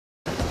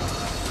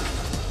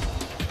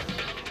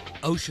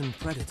Ocean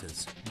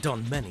predators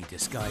don many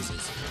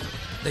disguises.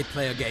 They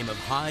play a game of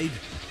hide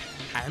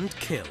and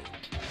kill,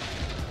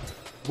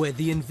 where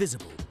the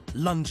invisible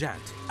lunge out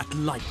at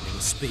lightning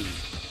speed,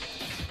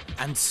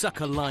 and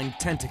sucker-lined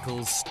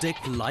tentacles stick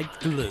like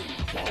glue.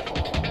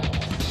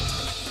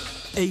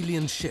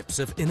 Alien ships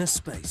of inner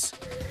space,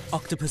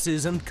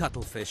 octopuses and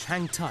cuttlefish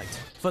hang tight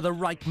for the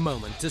right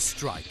moment to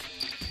strike.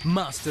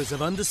 Masters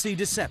of undersea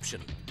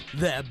deception,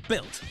 they're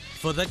built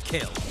for the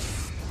kill.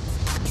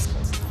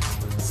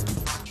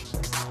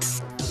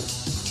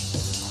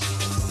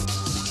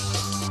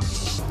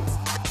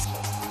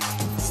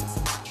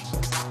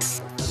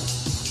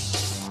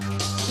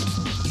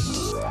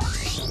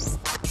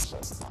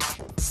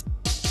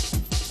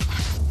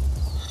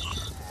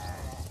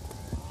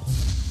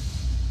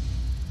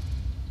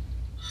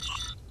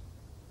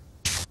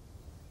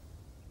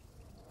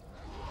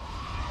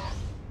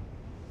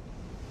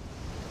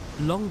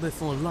 Long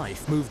before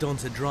life moved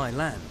onto dry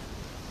land,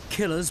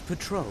 killers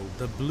patrolled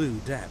the blue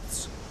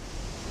depths.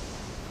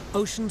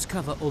 Oceans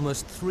cover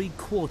almost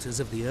 3/4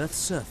 of the Earth's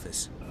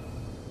surface.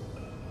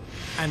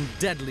 And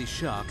deadly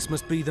sharks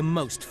must be the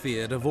most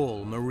feared of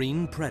all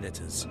marine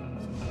predators.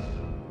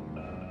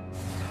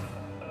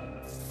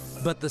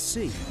 But the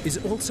sea is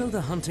also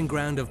the hunting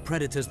ground of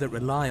predators that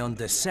rely on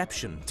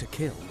deception to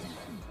kill.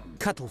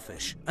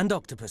 Cuttlefish and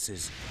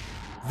octopuses,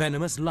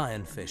 venomous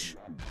lionfish,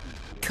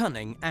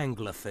 cunning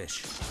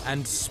anglerfish,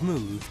 and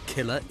smooth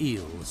killer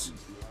eels.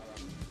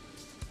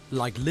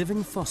 Like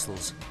living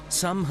fossils,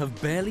 some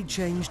have barely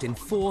changed in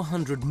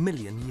 400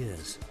 million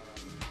years.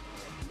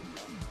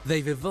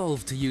 They've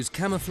evolved to use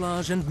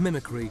camouflage and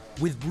mimicry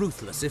with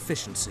ruthless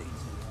efficiency.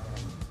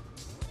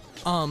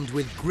 Armed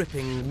with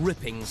gripping,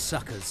 ripping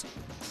suckers,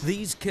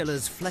 these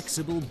killers'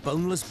 flexible,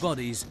 boneless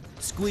bodies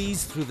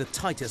squeeze through the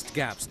tightest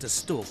gaps to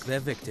stalk their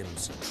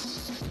victims.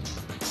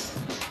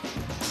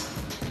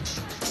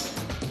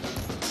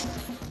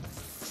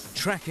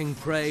 Tracking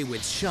prey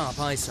with sharp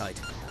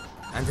eyesight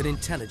and an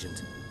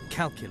intelligent,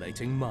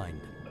 calculating mind.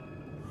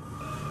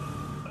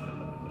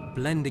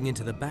 Blending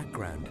into the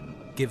background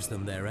gives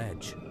them their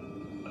edge.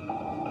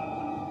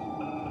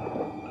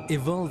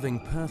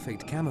 Evolving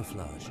perfect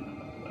camouflage,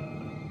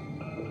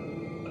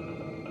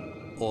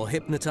 or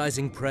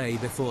hypnotizing prey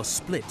before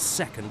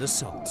split-second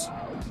assaults.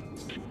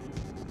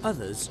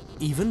 Others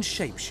even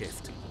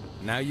shapeshift.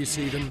 Now you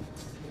see them,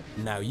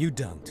 now you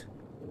don't.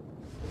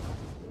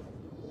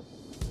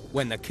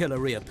 When the killer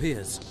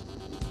reappears,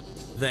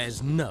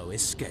 there's no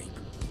escape.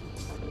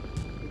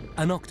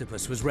 An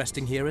octopus was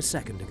resting here a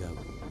second ago.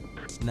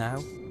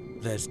 Now,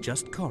 there's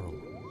just coral.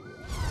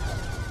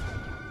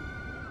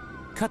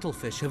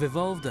 Cuttlefish have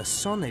evolved a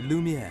son et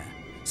lumière,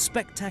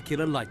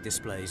 spectacular light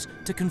displays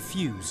to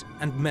confuse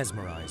and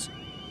mesmerize,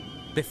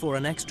 before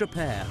an extra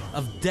pair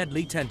of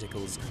deadly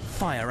tentacles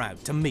fire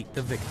out to meet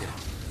the victim.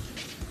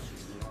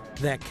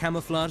 They're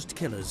camouflaged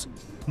killers,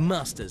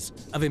 masters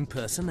of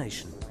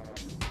impersonation.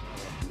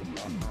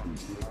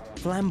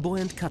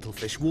 Flamboyant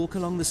cuttlefish walk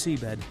along the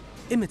seabed,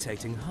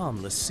 imitating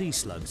harmless sea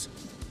slugs,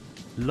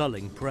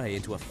 lulling prey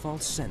into a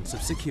false sense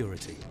of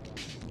security.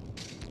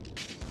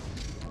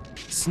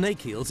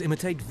 Snake eels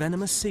imitate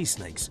venomous sea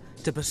snakes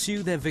to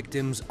pursue their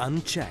victims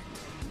unchecked.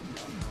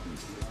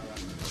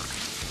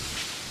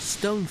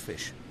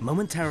 Stonefish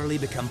momentarily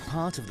become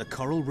part of the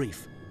coral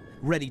reef,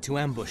 ready to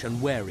ambush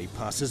unwary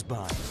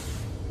passers-by.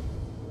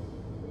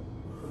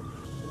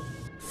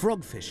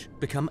 Frogfish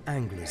become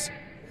anglers,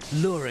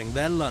 luring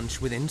their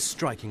lunch within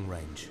striking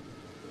range.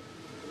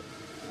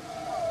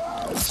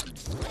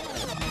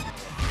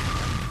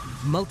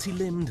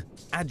 Multi-limbed,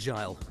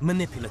 agile,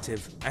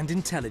 manipulative, and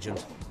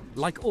intelligent,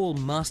 like all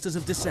masters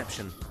of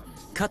deception,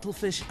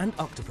 cuttlefish and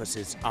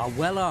octopuses are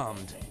well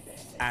armed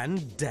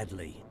and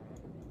deadly.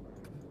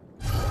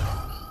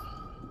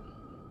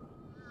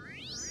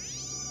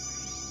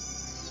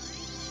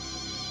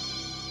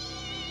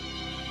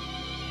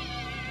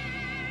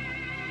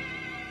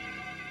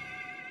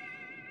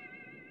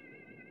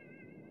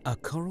 A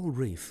coral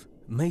reef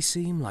may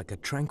seem like a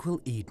tranquil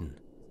Eden,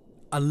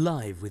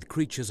 alive with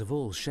creatures of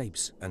all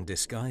shapes and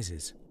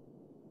disguises.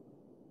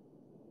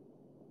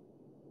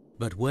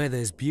 But where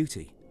there's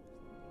beauty,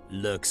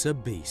 lurks a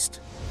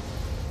beast.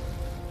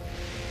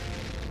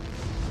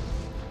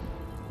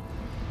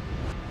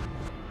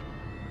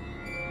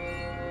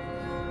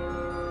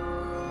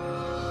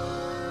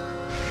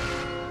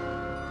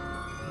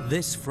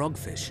 This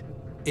frogfish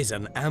is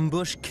an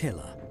ambush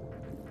killer.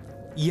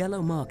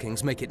 Yellow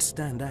markings make it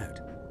stand out.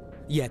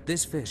 Yet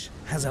this fish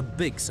has a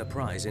big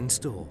surprise in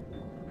store.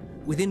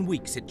 Within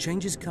weeks, it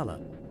changes color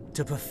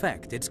to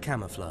perfect its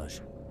camouflage.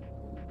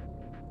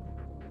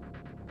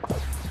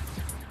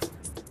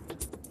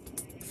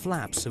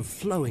 Flaps of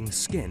flowing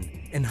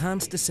skin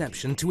enhance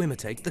deception to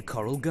imitate the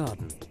coral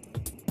garden.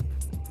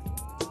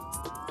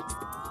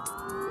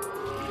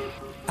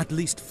 At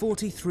least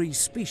 43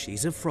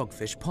 species of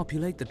frogfish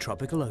populate the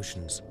tropical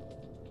oceans.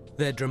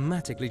 Their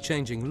dramatically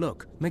changing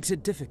look makes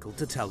it difficult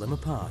to tell them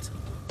apart.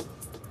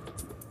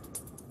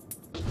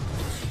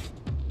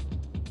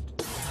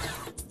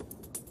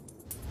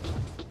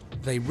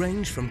 They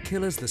range from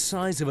killers the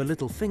size of a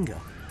little finger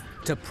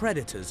to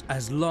predators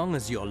as long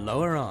as your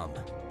lower arm.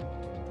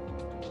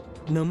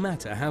 No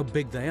matter how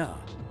big they are,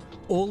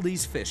 all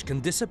these fish can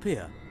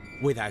disappear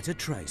without a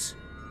trace.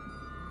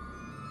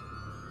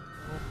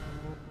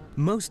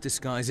 Most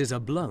disguises are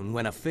blown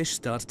when a fish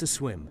starts to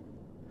swim,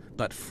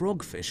 but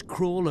frogfish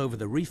crawl over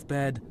the reef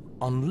bed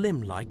on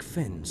limb-like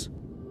fins.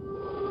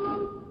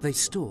 They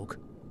stalk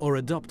or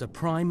adopt a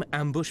prime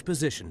ambush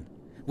position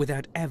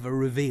without ever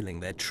revealing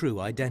their true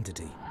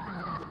identity.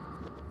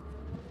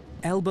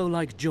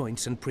 Elbow-like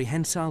joints and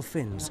prehensile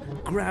fins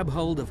grab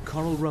hold of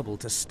coral rubble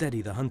to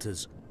steady the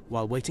hunters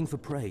while waiting for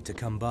prey to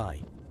come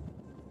by.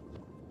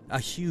 A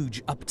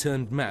huge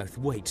upturned mouth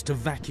waits to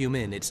vacuum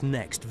in its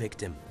next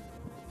victim.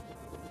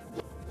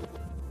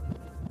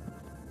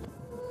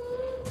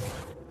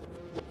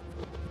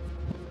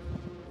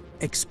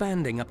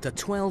 Expanding up to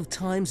 12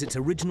 times its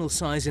original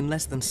size in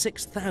less than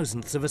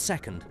 6/1000ths of a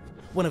second,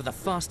 one of the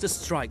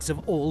fastest strikes of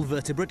all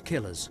vertebrate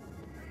killers.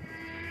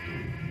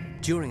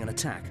 During an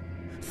attack,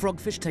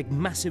 frogfish take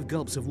massive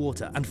gulps of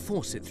water and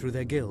force it through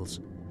their gills.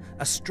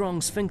 A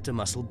strong sphincter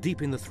muscle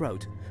deep in the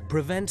throat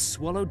prevents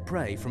swallowed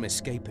prey from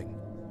escaping.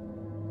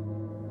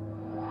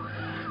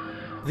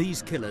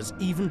 These killers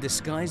even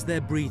disguise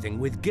their breathing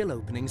with gill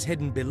openings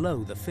hidden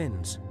below the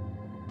fins.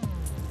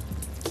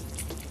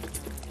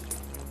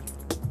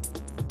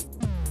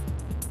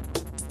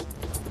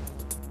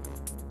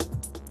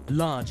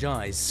 Large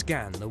eyes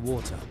scan the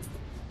water.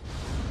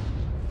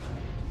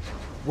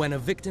 When a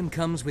victim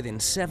comes within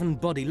 7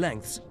 body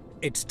lengths,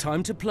 it's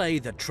time to play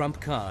the trump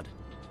card.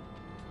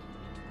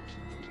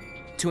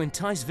 To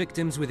entice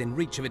victims within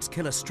reach of its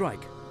killer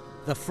strike,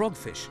 the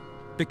frogfish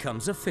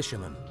becomes a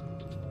fisherman.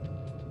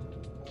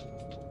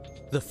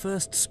 The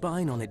first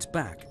spine on its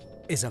back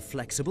is a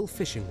flexible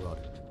fishing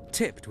rod,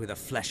 tipped with a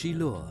fleshy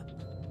lure.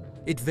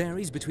 It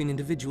varies between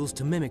individuals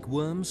to mimic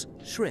worms,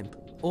 shrimp,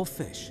 or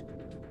fish.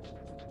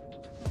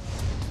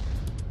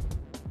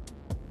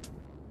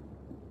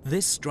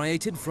 This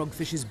striated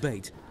frogfish's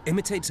bait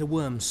imitates a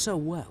worm so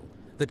well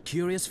that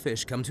curious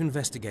fish come to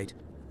investigate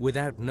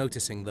without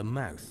noticing the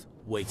mouth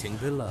waiting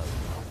below.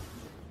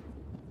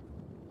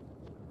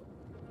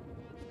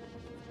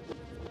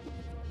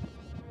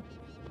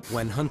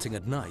 When hunting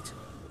at night,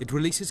 it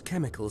releases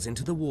chemicals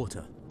into the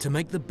water to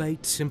make the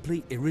bait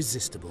simply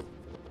irresistible.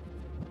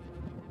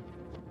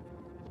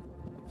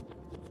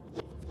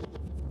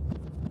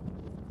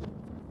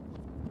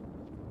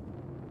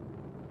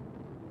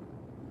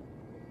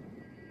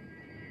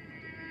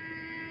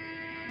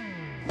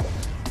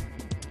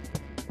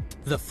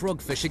 The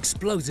frogfish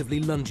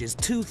explosively lunges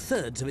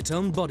 2/3 of its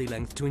own body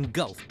length to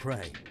engulf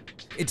prey.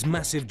 Its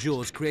massive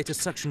jaws create a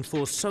suction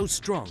force so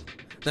strong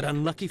that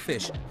unlucky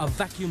fish are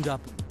vacuumed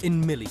up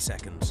in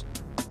milliseconds.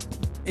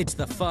 It's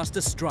the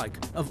fastest strike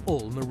of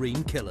all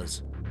marine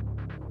killers.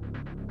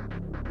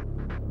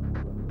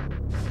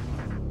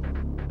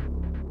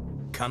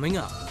 Coming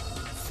up,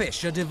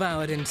 fish are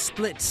devoured in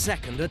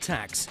split-second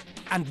attacks,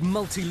 and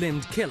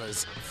multi-limbed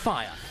killers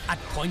fire at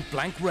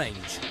point-blank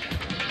range.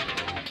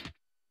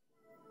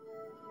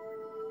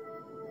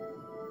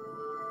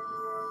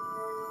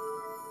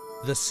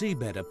 The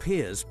seabed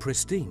appears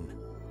pristine.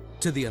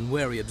 To the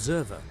unwary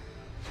observer,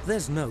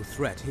 there's no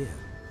threat here.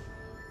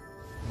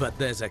 But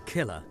there's a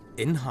killer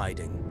in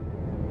hiding.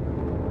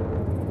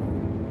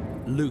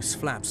 Loose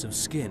flaps of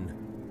skin,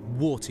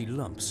 warty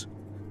lumps,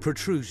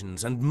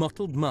 protrusions and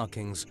mottled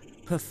markings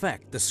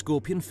perfect the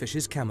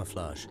scorpionfish's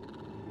camouflage.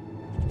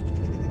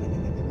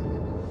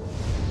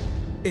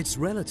 Its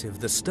relative,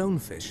 the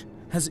stonefish,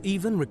 has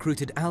even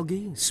recruited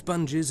algae,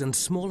 sponges and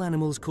small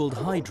animals called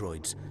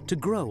hydroids to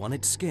grow on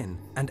its skin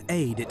and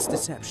aid its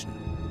deception.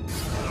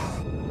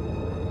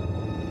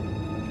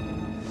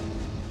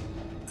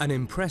 An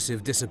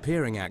impressive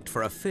disappearing act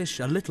for a fish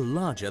a little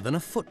larger than a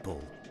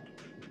football.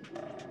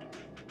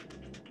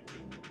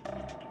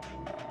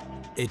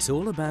 It's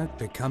all about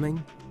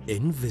becoming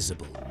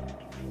invisible.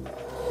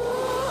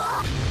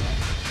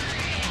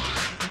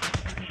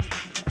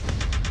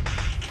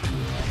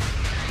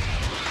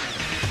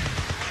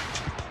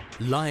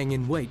 Lying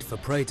in wait for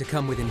prey to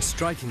come within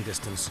striking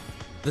distance,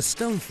 the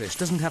stonefish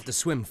doesn't have to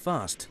swim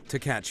fast to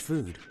catch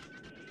food.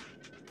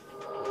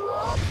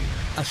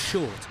 A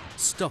short,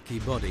 stocky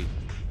body,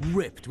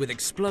 ripped with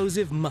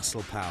explosive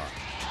muscle power.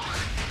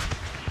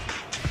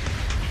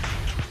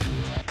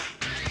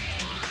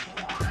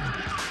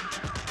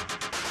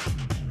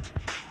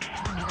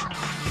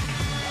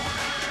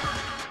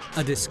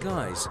 A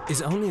disguise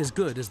is only as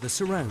good as the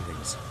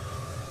surroundings.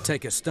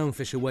 Take a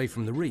stonefish away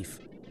from the reef,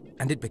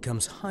 and it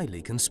becomes highly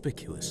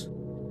conspicuous.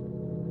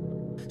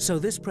 So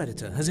this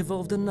predator has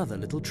evolved another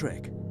little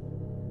trick.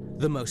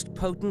 The most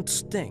potent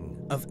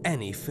sting of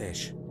any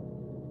fish.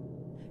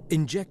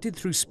 Injected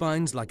through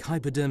spines like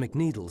hypodermic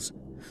needles,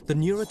 the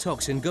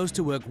neurotoxin goes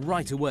to work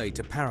right away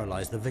to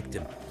paralyze the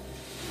victim.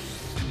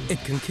 It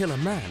can kill a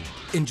man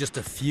in just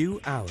a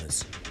few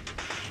hours.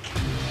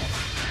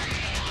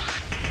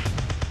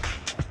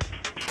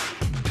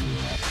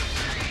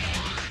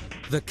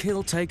 The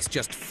kill takes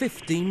just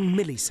 15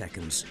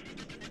 milliseconds.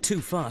 too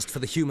fast for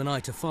the human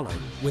eye to follow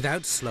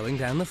without slowing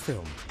down the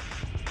film.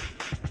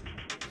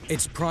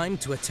 It's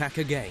primed to attack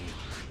again,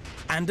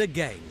 and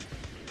again,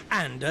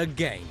 and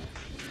again.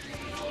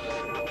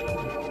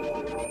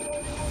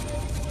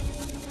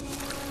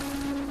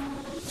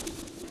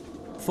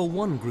 For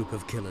one group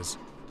of killers,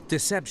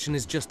 deception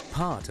is just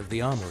part of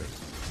the armory.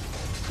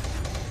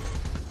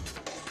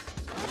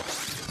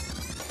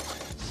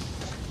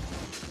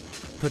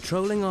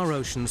 Patrolling our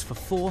oceans for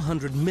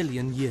 400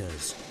 million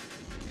years.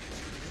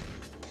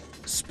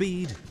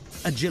 Speed,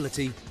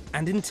 agility,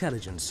 and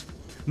intelligence,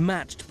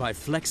 matched by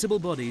flexible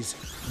bodies,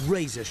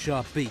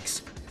 razor-sharp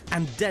beaks,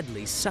 and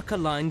deadly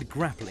sucker-lined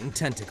grappling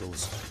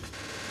tentacles.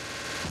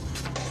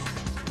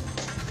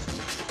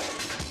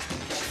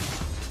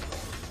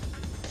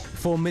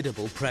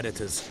 Formidable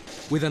predators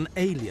with an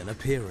alien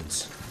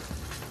appearance.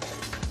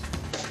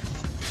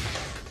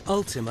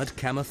 Ultimate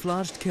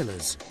camouflaged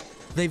killers.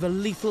 They've a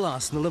lethal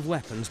arsenal of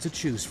weapons to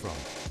choose from.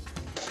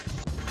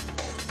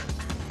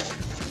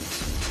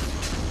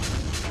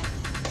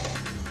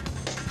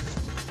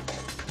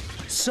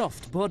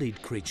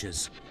 Soft-bodied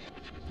creatures,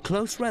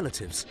 close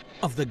relatives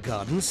of the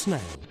garden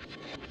snail.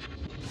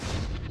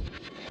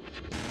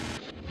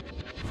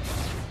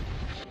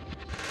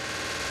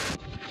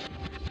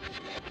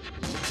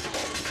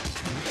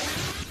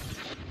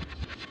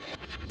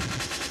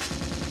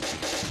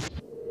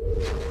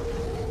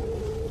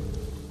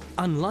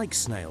 Unlike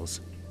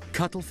snails,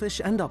 cuttlefish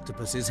and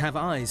octopuses have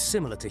eyes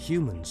similar to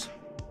humans.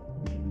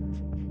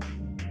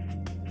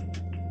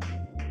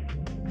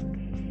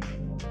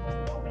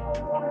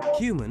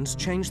 Humans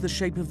change the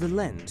shape of the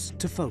lens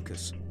to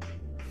focus.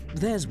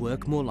 Theirs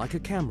work more like a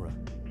camera.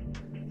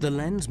 The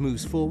lens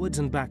moves forwards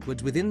and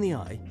backwards within the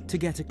eye to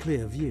get a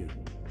clear view.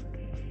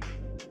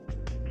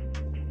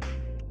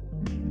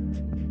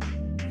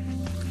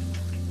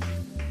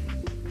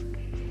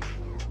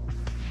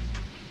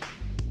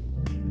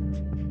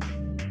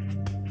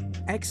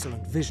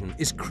 Excellent vision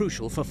is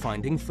crucial for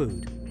finding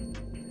food.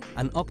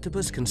 An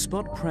octopus can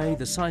spot prey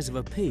the size of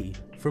a pea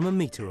from a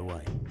meter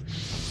away.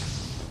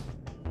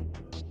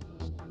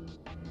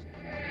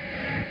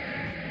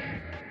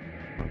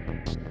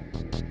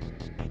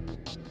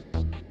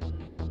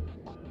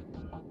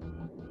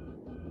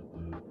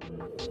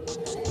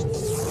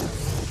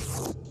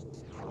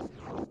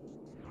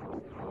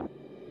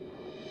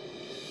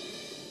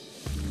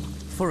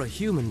 For a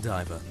human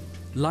diver,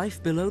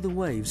 life below the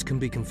waves can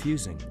be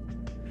confusing.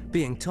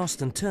 Being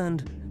tossed and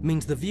turned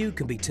means the view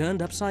can be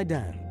turned upside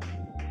down.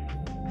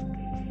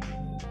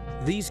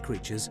 These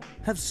creatures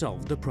have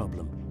solved the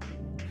problem.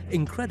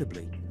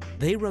 Incredibly,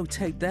 they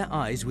rotate their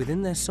eyes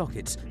within their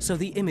sockets so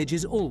the image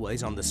is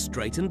always on the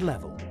straight and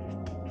level.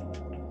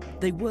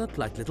 They work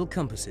like little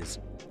compasses,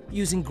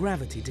 using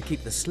gravity to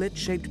keep the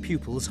slit-shaped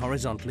pupils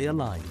horizontally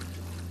aligned.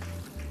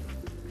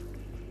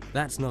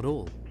 That's not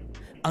all.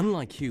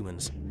 Unlike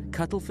humans,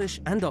 cuttlefish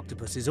and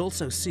octopuses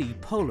also see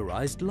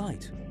polarized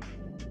light.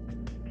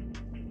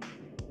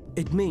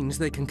 It means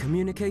they can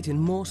communicate in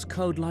Morse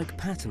code-like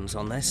patterns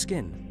on their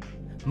skin,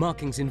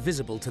 markings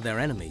invisible to their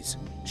enemies,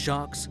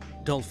 sharks,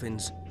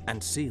 dolphins,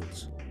 and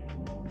seals.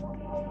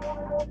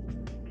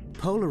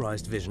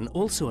 Polarized vision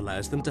also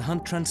allows them to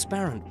hunt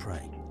transparent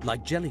prey,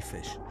 like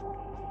jellyfish,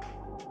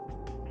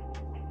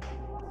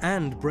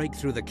 and break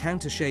through the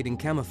counter-shading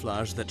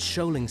camouflage that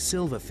shoaling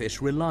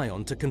silverfish rely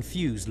on to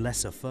confuse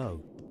lesser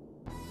foe.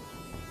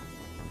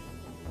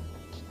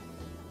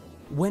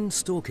 When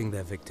stalking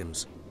their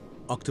victims,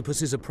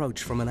 octopuses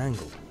approach from an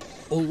angle,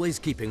 always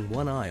keeping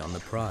one eye on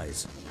the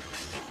prize.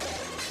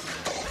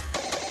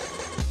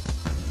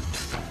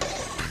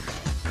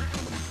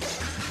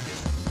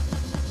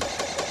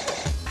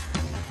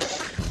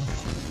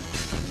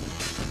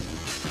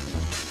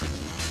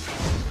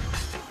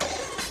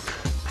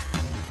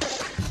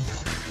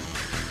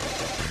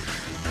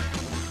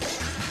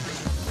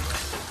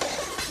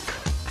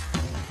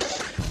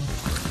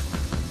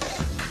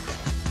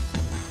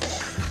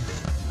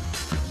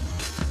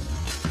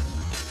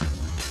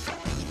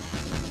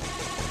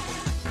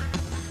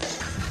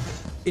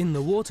 In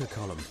the water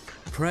column,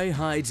 prey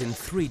hides in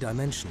 3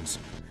 dimensions,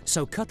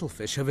 so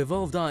cuttlefish have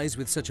evolved eyes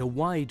with such a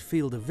wide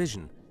field of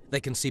vision, they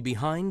can see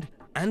behind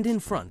and in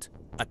front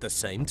at the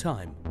same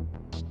time.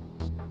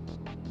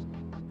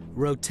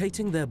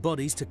 Rotating their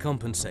bodies to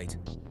compensate,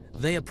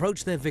 they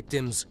approach their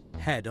victims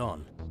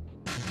head-on.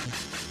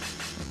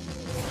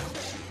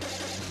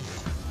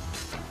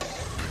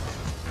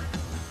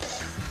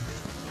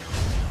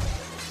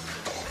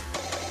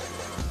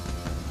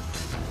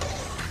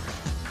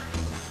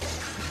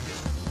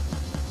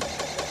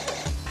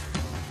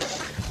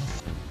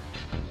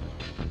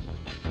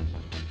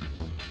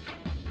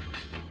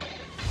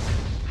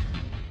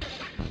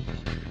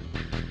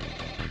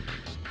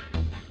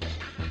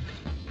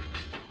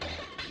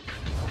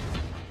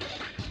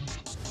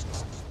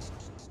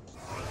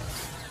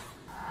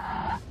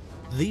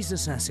 These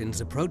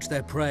assassins approach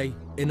their prey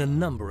in a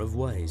number of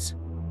ways.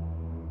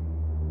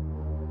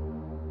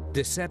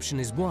 Deception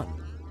is one,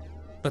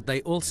 but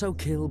they also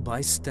kill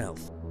by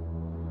stealth.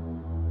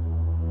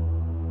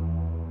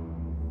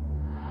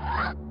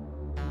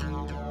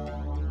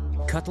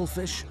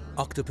 Cuttlefish,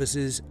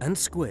 octopuses and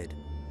squid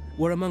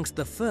were amongst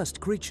the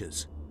first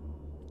creatures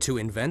to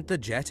invent the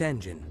jet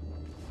engine.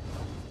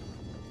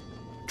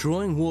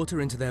 Drawing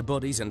water into their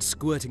bodies and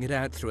squirting it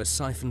out through a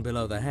siphon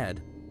below the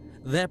head,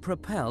 they're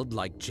propelled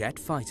like jet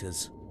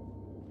fighters.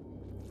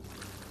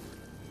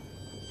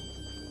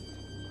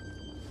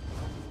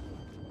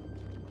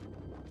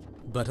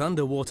 But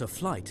underwater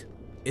flight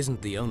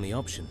isn't the only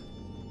option.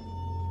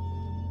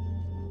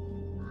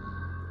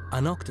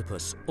 An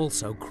octopus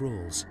also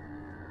crawls,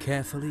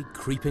 carefully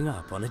creeping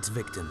up on its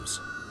victims.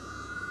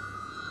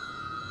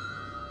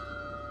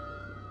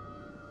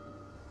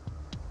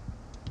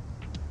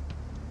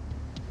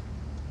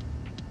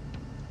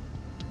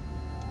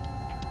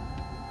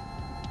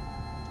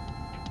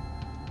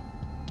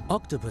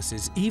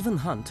 Octopuses even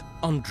hunt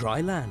on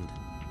dry land.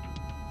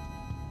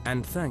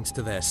 And thanks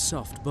to their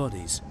soft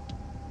bodies,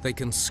 they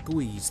can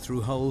squeeze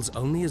through holes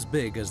only as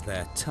big as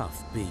their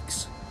tough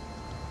beaks.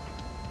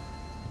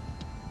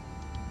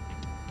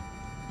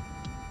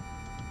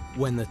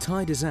 When the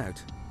tide is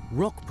out,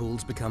 rock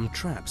pools become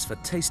traps for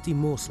tasty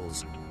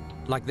morsels,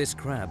 like this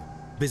crab,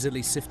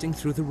 busily sifting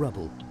through the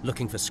rubble,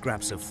 looking for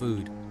scraps of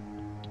food.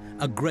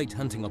 A great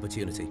hunting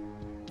opportunity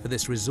for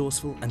this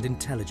resourceful and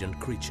intelligent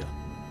creature.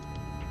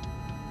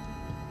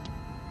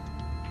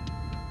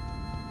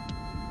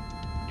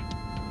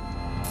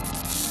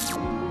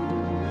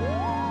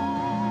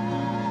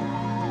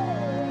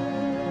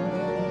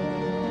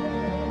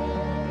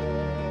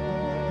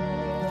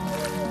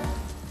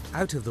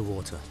 Out of the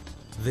water,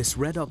 this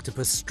red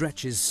octopus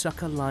stretches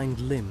sucker-lined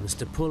limbs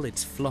to pull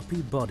its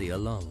floppy body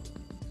along.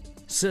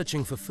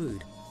 Searching for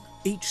food,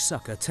 each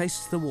sucker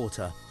tastes the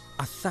water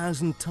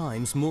 1,000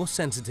 times more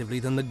sensitively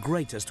than the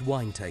greatest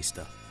wine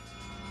taster.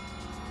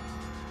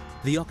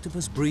 The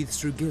octopus breathes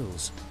through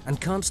gills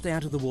and can't stay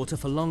out of the water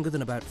for longer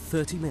than about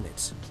 30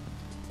 minutes.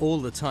 All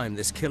the time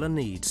this killer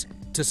needs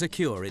to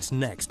secure its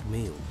next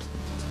meal.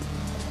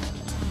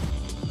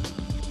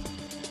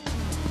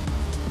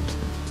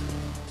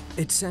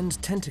 It sends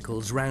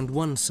tentacles round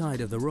one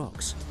side of the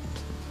rocks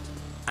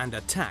and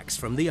attacks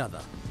from the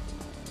other.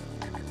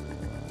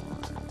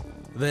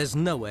 There's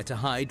nowhere to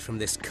hide from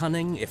this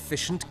cunning,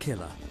 efficient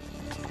killer.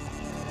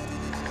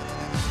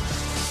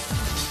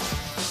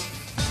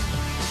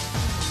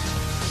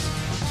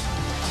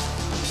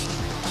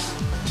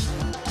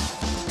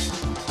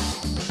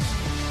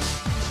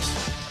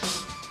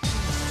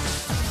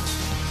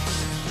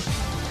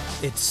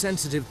 Its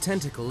sensitive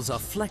tentacles are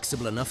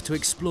flexible enough to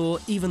explore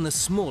even the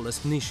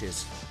smallest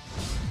niches.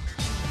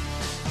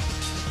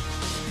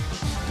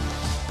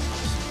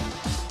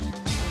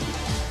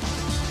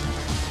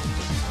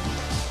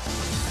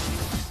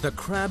 The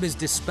crab is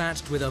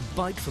dispatched with a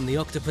bite from the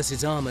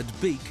octopus's armored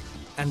beak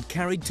and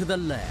carried to the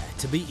lair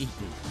to be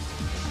eaten.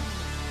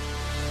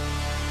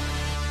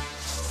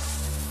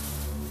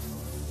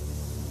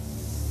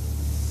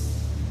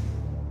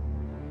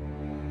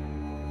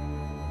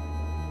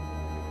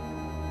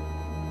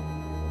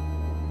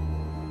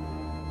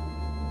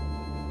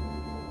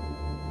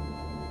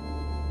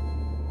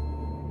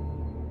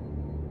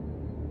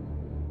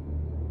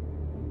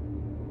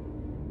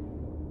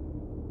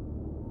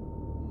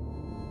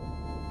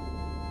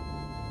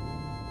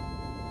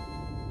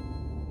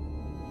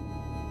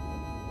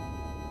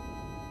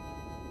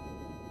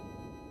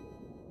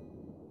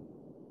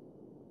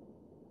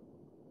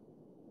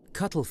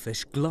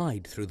 Cuttlefish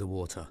glide through the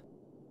water.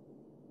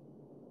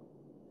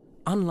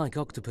 Unlike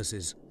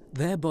octopuses,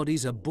 their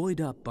bodies are buoyed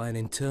up by an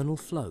internal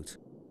float.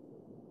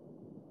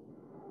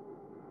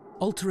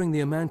 Altering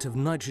the amount of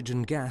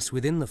nitrogen gas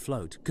within the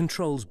float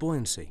controls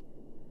buoyancy.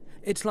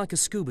 It's like a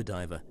scuba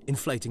diver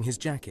inflating his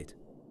jacket.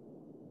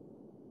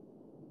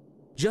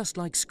 Just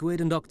like squid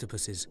and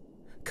octopuses,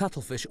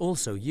 cuttlefish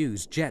also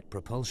use jet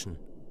propulsion.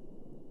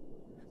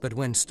 But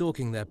when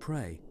stalking their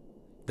prey,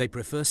 they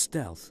prefer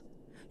stealth,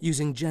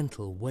 using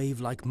gentle,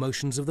 wave-like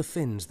motions of the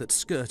fins that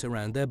skirt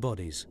around their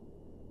bodies.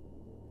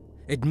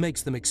 It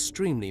makes them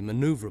extremely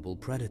maneuverable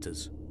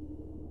predators.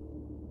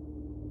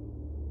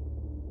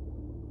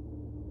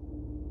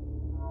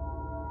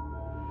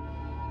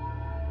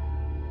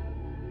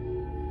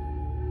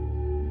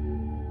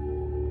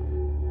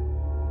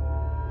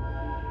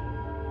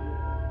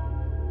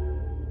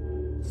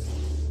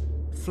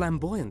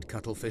 Flamboyant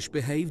cuttlefish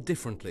behave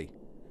differently,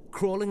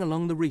 crawling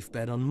along the reef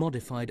bed on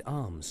modified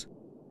arms.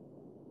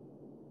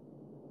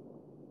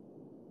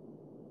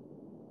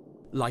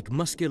 Like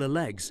muscular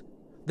legs,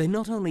 they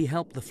not only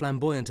help the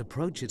flamboyant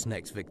approach its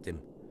next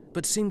victim,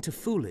 but seem to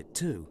fool it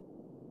too.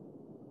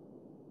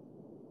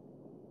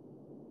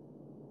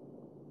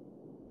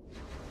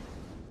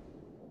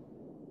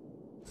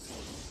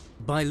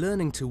 By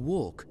learning to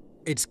walk,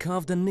 it's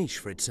carved a niche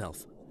for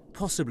itself,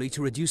 possibly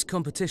to reduce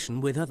competition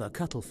with other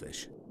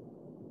cuttlefish.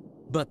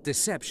 But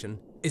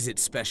deception is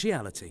its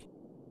speciality.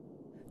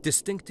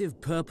 Distinctive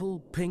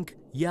purple, pink,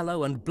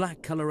 yellow and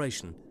black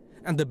coloration,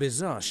 and the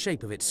bizarre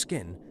shape of its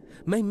skin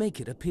may make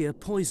it appear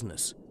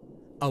poisonous,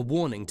 a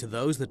warning to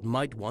those that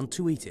might want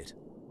to eat it.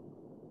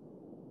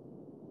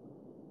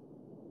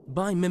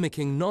 By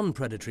mimicking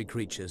non-predatory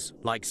creatures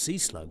like sea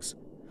slugs,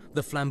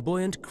 the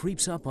flamboyant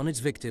creeps up on its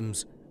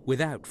victims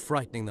without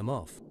frightening them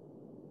off.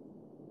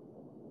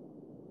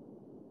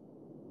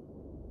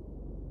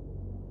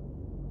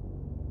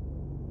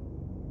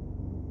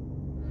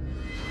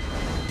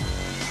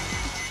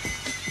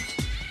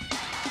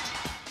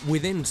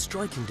 Within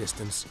striking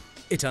distance,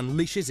 it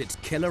unleashes its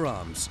killer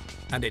arms,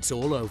 and it's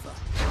all over.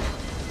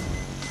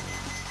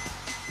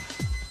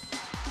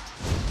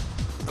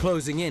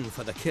 Closing in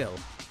for the kill,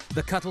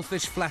 the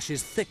cuttlefish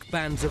flashes thick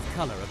bands of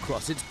colour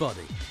across its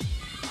body.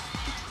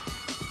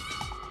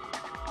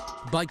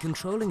 By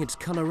controlling its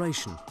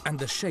coloration and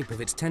the shape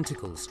of its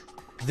tentacles,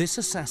 this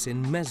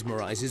assassin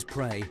mesmerises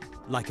prey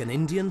like an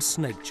Indian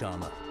snake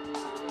charmer.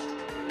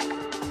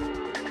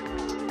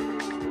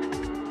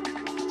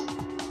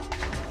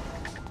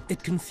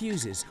 It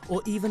confuses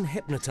or even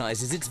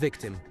hypnotizes its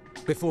victim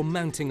before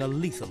mounting a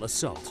lethal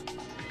assault.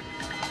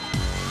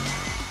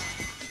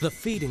 The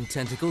feeding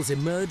tentacles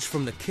emerge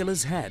from the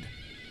killer's head,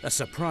 a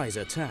surprise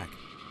attack.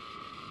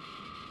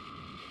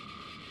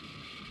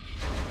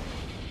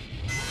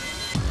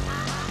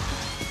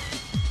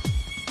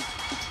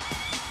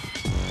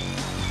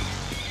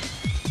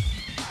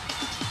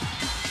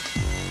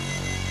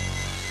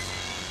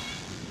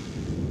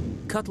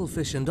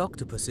 Cuttlefish and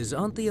octopuses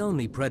aren't the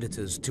only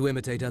predators to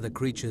imitate other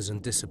creatures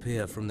and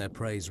disappear from their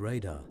prey's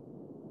radar.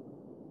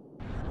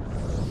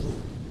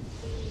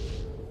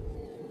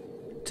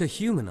 To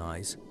human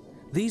eyes,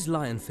 these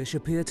lionfish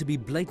appear to be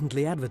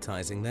blatantly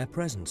advertising their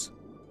presence.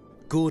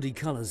 Gaudy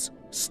colors,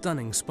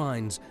 stunning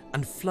spines,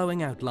 and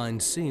flowing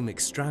outlines seem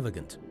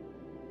extravagant.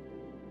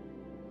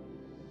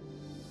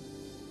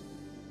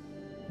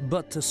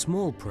 But to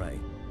small prey,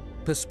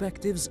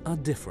 perspectives are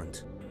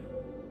different.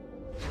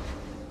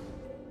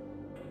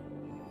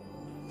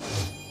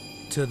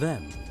 To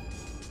them,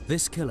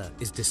 this killer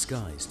is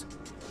disguised.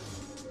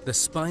 The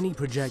spiny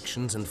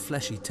projections and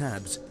fleshy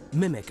tabs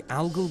mimic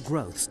algal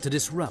growths to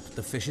disrupt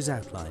the fish's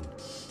outline.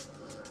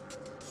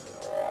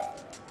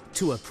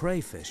 To a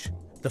prey fish,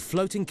 the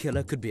floating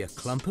killer could be a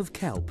clump of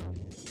kelp.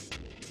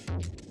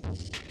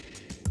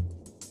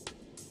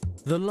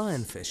 The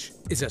lionfish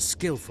is a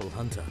skillful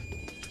hunter.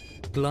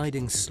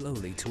 Gliding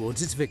slowly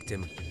towards its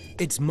victim,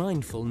 it's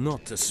mindful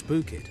not to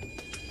spook it.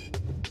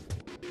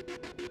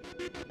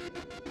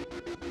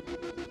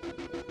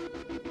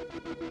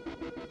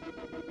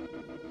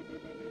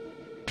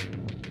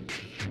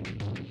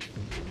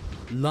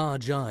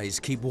 Large eyes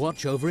keep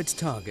watch over its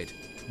target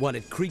while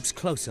it creeps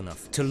close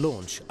enough to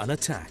launch an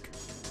attack.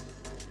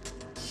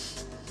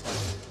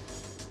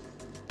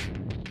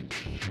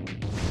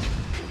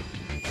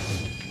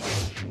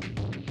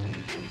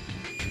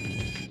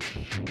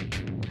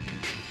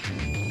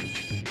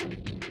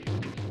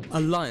 A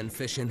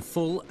lionfish in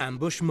full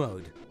ambush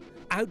mode.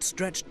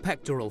 Outstretched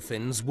pectoral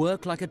fins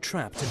work like a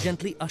trap to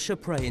gently usher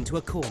prey into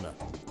a corner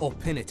or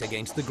pin it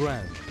against the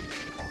ground.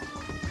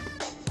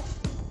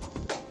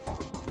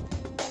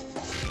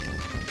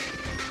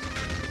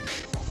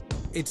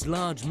 Its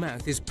large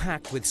mouth is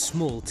packed with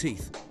small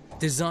teeth,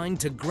 designed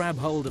to grab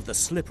hold of the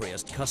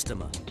slipperiest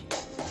customer.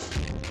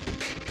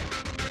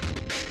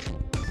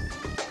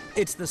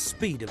 It's the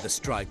speed of the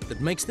strike that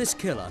makes this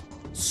killer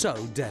so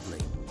deadly.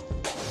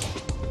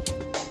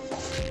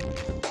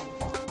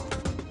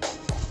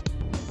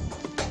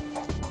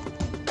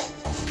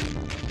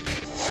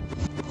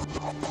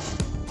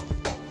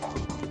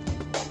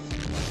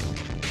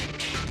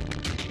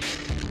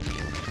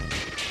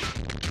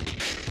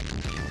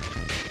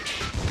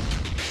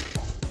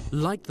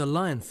 Like the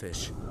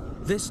lionfish,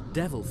 this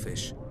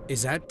devilfish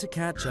is out to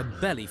catch a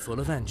belly full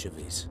of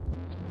anchovies.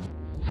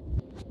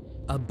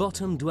 A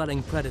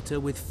bottom-dwelling predator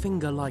with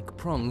finger-like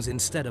prongs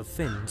instead of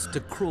fins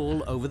to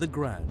crawl over the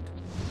ground.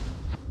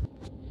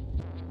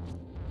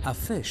 A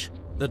fish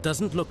that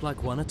doesn't look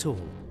like one at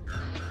all.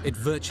 It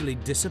virtually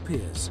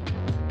disappears.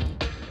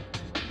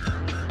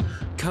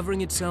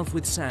 Covering itself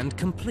with sand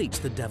completes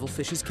the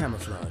devilfish's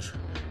camouflage.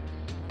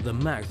 The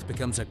mouth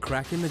becomes a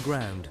crack in the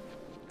ground,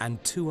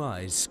 and two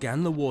eyes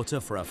scan the water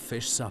for a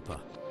fish supper.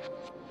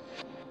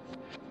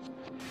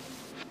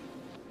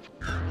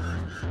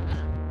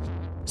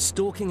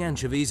 Stalking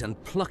anchovies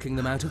and plucking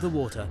them out of the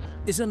water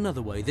is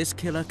another way this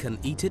killer can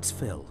eat its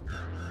fill.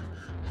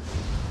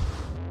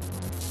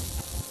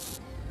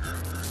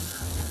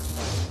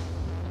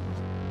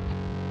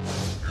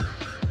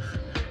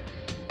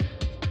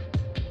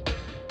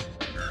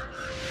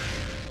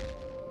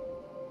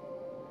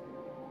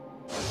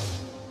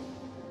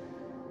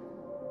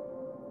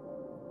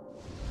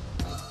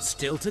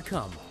 Still to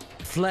come,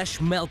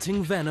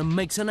 flesh-melting venom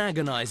makes an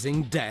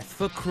agonizing death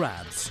for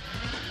crabs.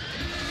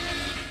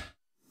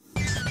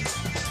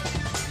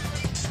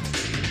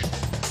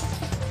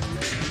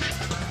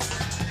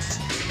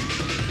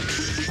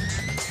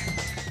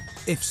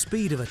 If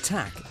speed of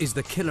attack is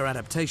the killer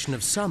adaptation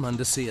of some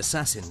undersea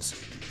assassins,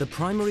 the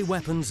primary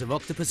weapons of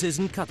octopuses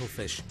and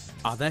cuttlefish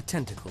are their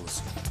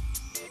tentacles.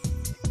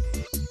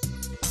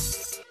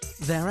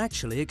 They're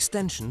actually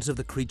extensions of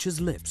the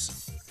creature's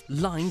lips,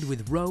 lined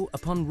with row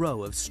upon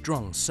row of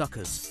strong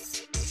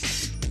suckers.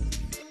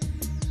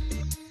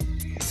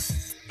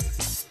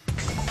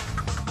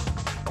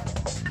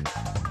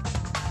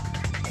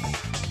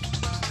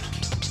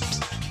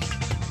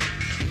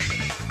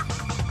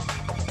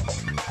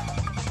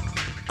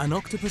 An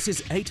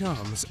octopus's 8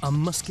 arms are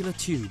muscular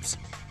tubes.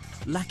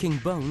 Lacking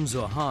bones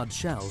or hard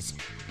shells,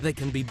 they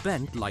can be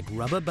bent like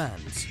rubber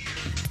bands.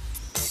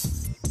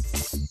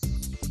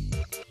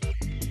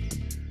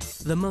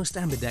 The most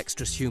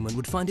ambidextrous human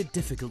would find it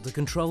difficult to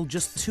control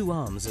just 2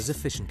 arms as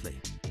efficiently.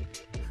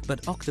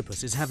 But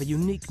octopuses have a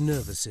unique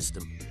nervous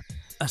system,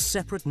 a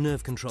separate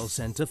nerve control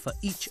center for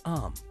each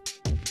arm.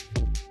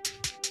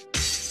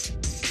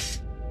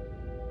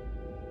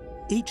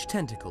 Each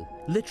tentacle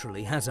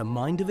literally has a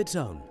mind of its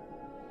own.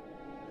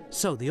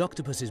 So the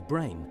octopus's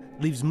brain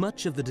leaves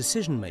much of the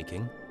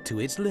decision-making to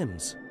its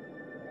limbs.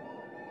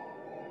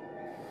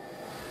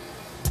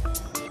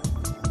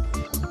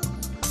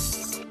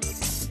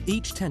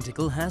 Each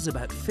tentacle has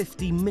about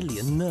 50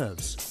 million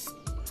nerves.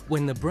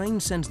 When the brain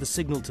sends the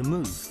signal to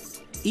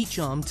move, each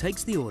arm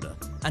takes the order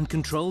and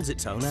controls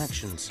its own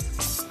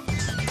actions.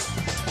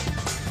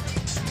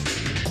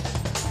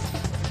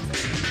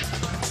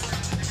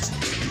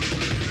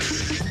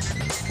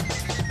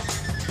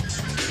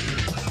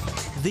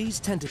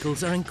 These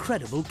tentacles are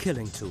incredible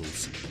killing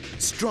tools,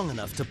 strong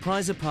enough to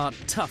prise apart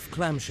tough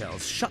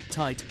clamshells shut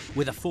tight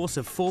with a force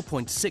of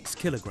 4.6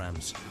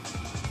 kilograms.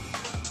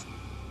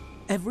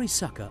 Every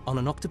sucker on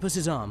an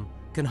octopus's arm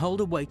can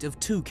hold a weight of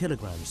 2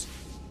 kilograms.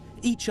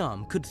 Each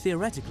arm could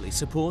theoretically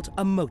support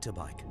a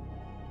motorbike.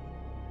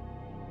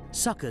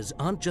 Suckers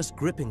aren't just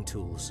gripping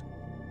tools.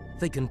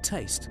 They can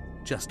taste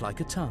just like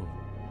a tongue.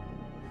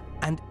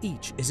 And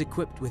each is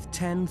equipped with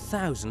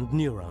 10,000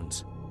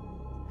 neurons.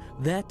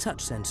 Their touch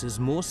sensors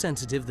more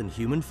sensitive than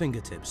human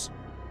fingertips.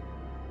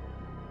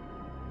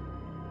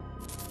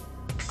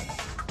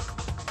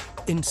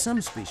 In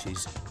some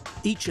species,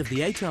 each of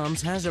the 8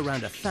 arms has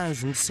around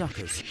 1,000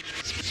 suckers.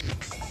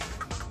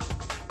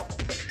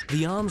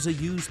 The arms are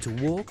used to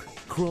walk,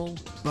 crawl,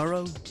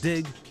 burrow,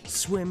 dig,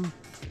 swim,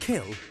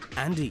 kill,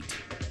 and eat.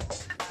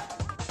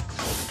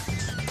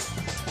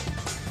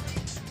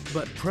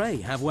 But prey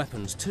have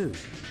weapons too.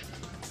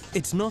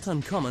 It's not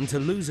uncommon to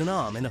lose an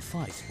arm in a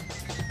fight.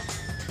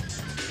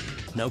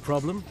 No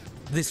problem,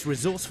 this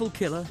resourceful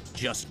killer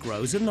just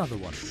grows another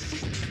one.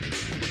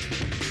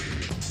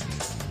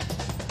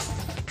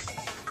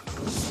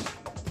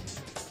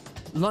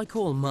 Like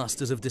all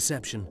masters of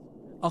deception,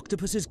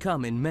 octopuses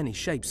come in many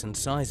shapes and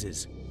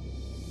sizes.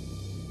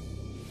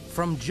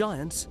 From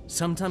giants,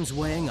 sometimes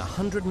weighing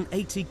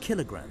 180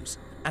 kilograms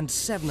and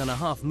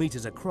 7.5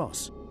 meters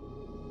across,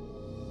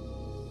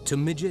 to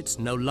midgets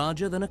no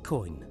larger than a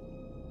coin.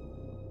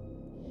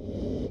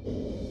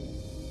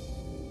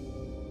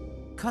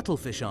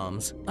 Cuttlefish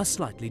arms are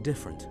slightly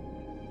different.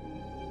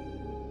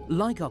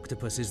 Like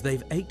octopuses,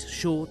 they've 8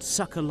 short,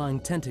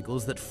 sucker-lined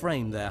tentacles that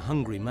frame their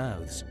hungry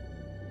mouths.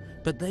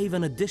 But they've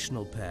an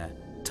additional pair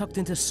tucked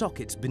into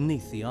sockets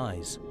beneath the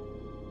eyes.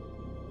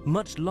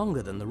 Much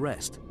longer than the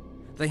rest,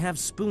 they have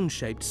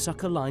spoon-shaped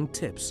sucker-lined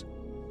tips,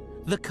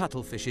 the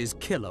cuttlefish's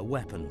killer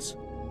weapons.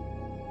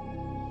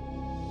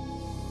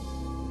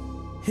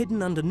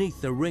 Hidden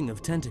underneath the ring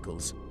of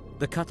tentacles,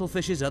 the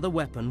cuttlefish's other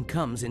weapon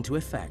comes into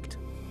effect.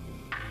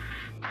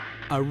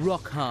 A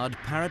rock-hard,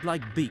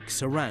 parrot-like beak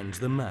surrounds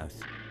the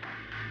mouth.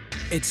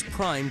 It's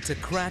primed to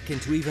crack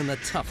into even the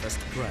toughest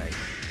prey.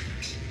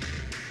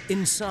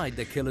 Inside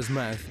the killer's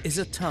mouth is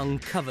a tongue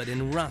covered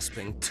in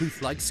rasping,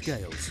 tooth-like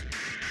scales.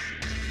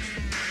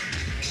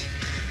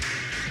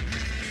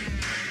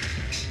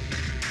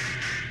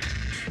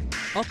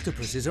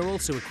 Octopuses are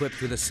also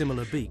equipped with a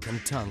similar beak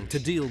and tongue to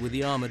deal with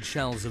the armored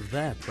shells of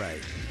their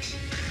prey.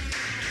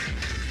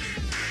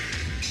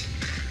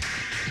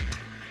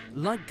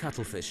 Like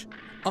cuttlefish,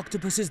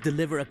 octopuses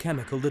deliver a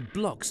chemical that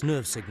blocks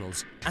nerve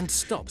signals and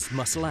stops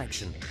muscle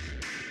action.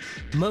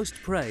 Most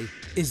prey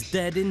is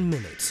dead in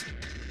minutes.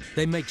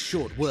 They make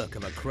short work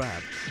of a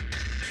crab.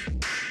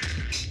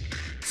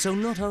 So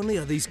not only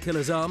are these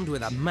killers armed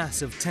with a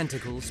mass of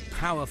tentacles,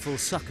 powerful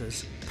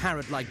suckers,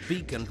 parrot-like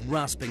beak and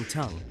rasping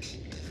tongue,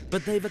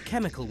 but they've a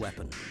chemical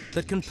weapon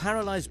that can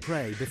paralyze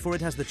prey before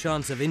it has the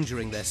chance of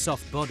injuring their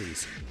soft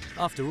bodies.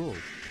 After all,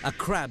 a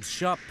crab's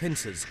sharp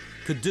pincers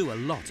could do a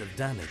lot of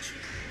damage.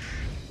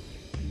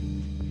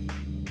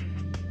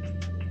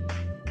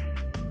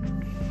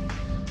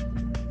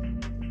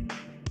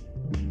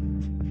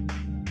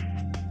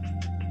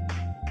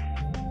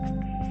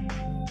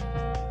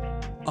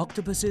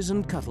 Octopuses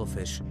and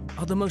cuttlefish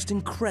are the most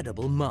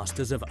incredible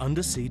masters of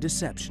undersea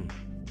deception,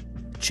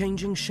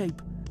 changing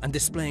shape and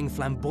displaying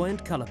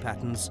flamboyant color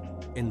patterns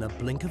in the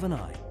blink of an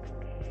eye.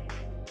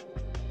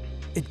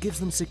 It gives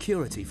them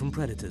security from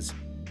predators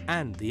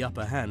and the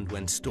upper hand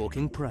when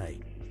stalking prey.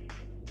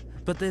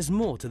 But there's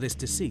more to this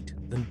deceit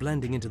than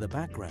blending into the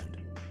background.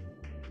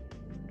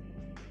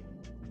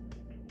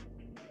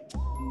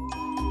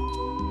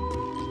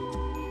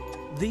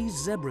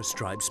 These zebra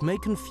stripes may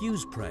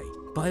confuse prey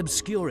by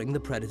obscuring the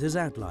predator's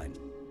outline,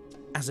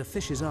 as a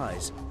fish's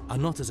eyes are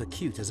not as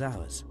acute as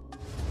ours.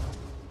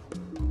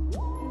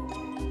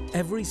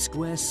 Every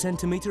square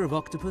centimeter of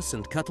octopus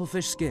and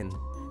cuttlefish skin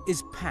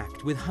is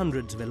packed with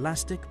hundreds of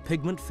elastic,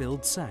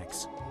 pigment-filled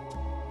sacs.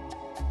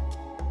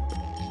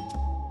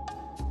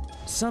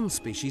 Some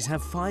species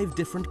have 5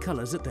 different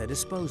colors at their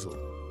disposal,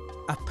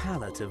 a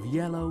palette of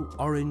yellow,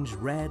 orange,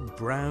 red,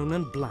 brown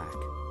and black.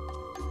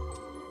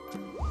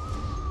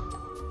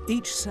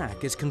 Each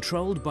sac is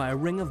controlled by a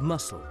ring of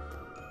muscle.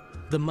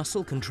 The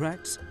muscle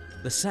contracts,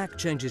 the sac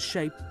changes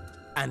shape,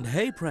 and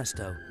hey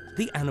presto,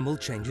 the animal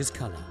changes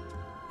colour.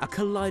 A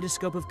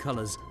kaleidoscope of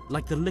colours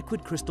like the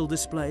liquid crystal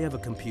display of a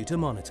computer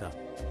monitor.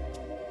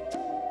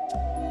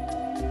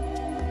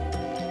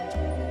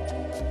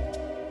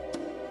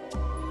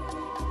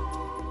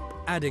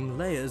 Adding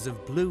layers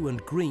of blue and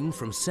green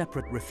from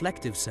separate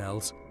reflective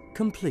cells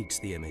completes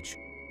the image.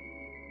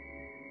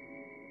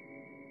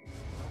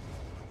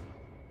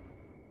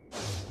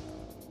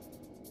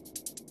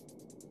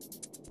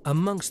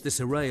 Amongst this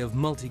array of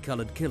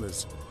multicoloured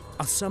killers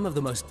are some of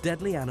the most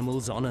deadly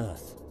animals on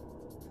Earth.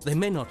 They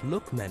may not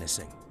look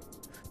menacing,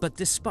 but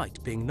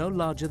despite being no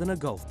larger than a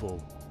golf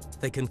ball,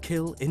 they can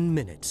kill in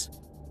minutes.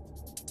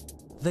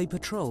 They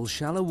patrol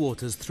shallow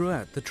waters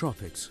throughout the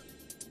tropics.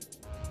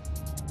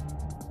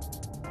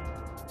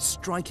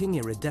 Striking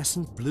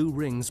iridescent blue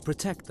rings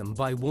protect them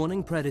by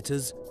warning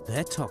predators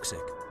they're toxic.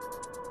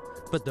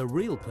 But the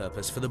real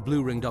purpose for the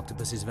blue-ringed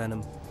octopus's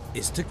venom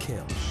is to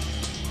kill.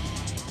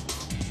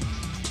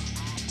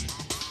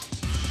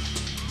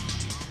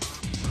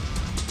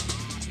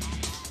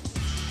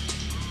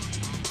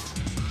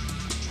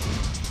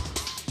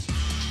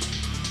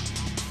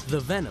 The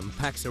venom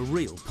packs a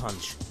real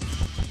punch.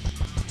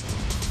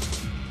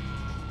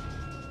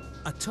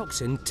 A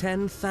toxin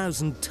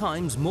 10,000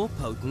 times more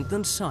potent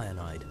than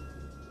cyanide.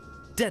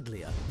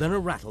 Deadlier than a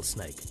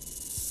rattlesnake.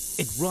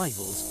 It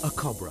rivals a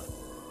cobra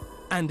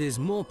and is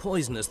more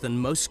poisonous than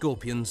most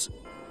scorpions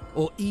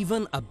or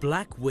even a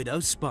black widow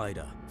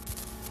spider.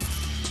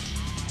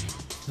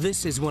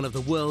 This is one of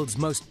the world's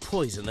most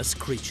poisonous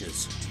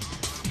creatures.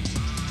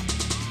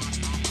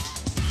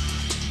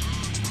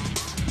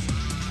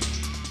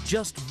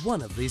 Just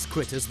one of these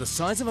critters the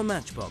size of a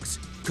matchbox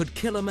could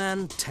kill a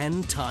man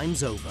 10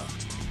 times over.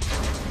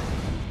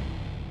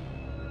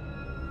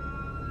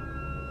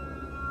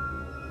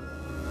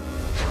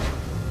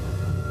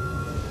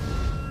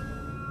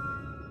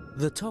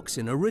 The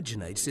toxin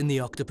originates in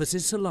the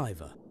octopus's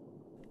saliva.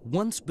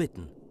 Once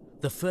bitten,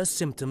 the first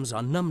symptoms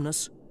are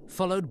numbness,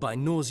 followed by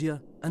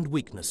nausea and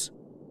weakness.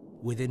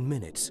 Within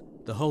minutes,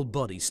 the whole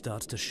body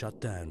starts to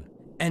shut down,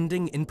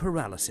 ending in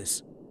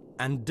paralysis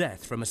and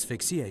death from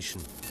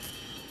asphyxiation.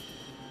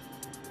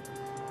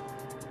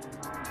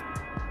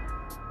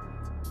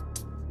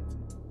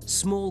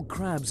 Small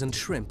crabs and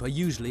shrimp are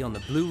usually on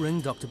the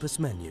blue-ringed octopus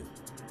menu.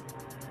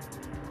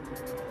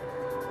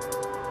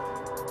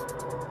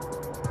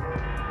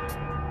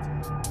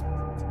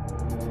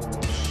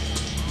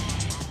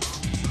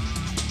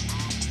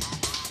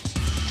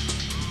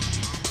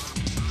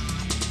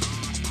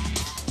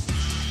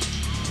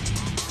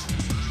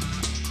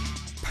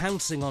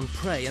 Pouncing on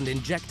prey and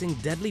injecting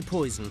deadly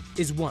poison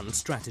is one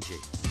strategy.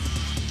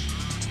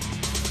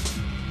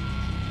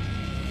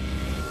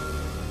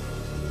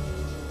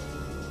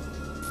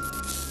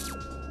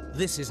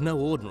 This is no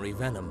ordinary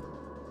venom.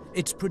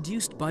 It's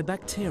produced by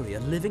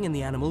bacteria living in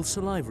the animal's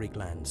salivary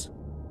glands.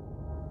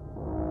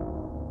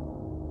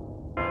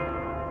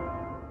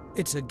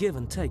 It's a give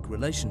and take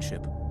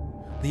relationship.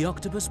 The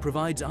octopus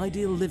provides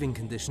ideal living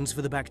conditions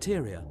for the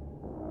bacteria,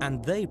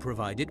 and they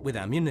provide it with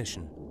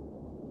ammunition.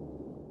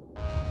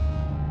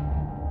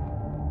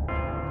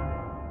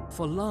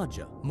 For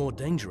larger, more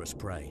dangerous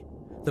prey,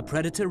 the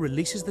predator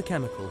releases the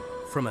chemical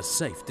from a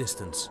safe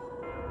distance.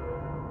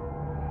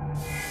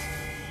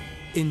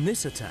 In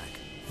this attack,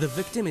 the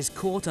victim is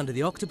caught under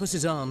the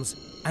octopus's arms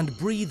and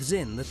breathes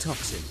in the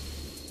toxin.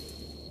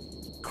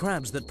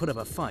 Crabs that put up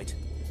a fight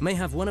may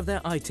have one of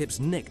their eye tips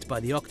nicked by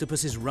the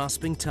octopus's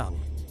rasping tongue.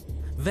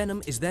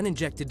 Venom is then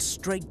injected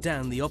straight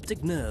down the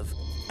optic nerve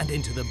and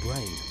into the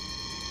brain.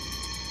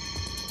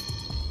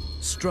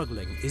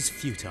 Struggling is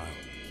futile.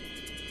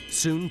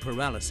 Soon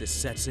paralysis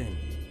sets in.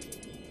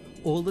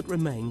 All that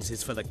remains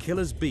is for the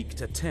killer's beak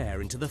to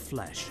tear into the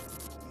flesh.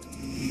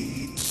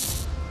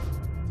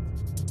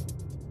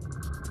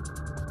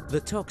 The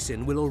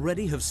toxin will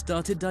already have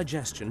started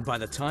digestion by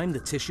the time the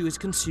tissue is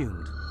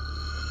consumed.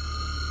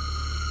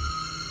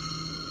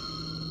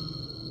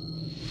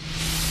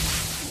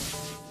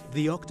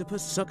 The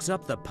octopus sucks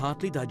up the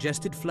partly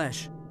digested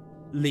flesh,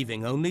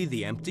 leaving only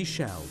the empty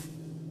shell.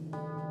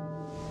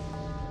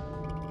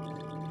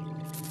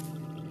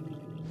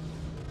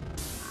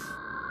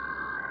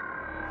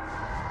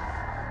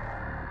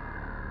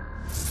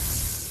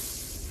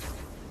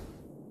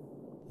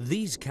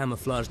 These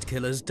camouflaged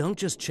killers don't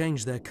just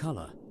change their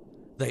color,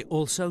 they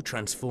also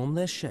transform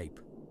their shape.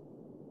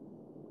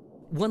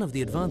 One of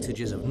the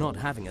advantages of not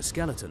having a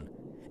skeleton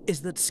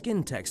is that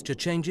skin texture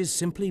changes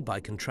simply by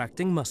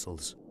contracting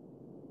muscles.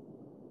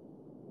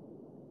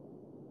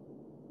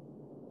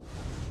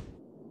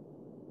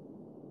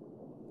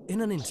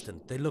 In an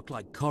instant, they look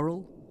like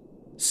coral,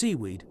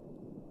 seaweed,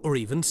 or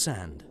even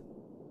sand.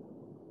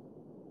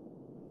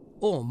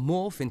 Or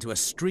morph into a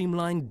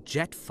streamlined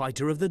jet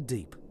fighter of the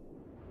deep.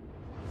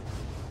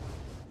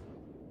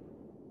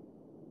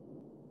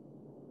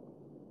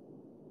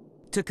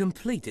 To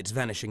complete its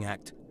vanishing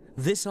act,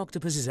 This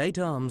octopus's 8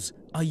 arms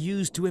are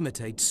used to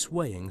imitate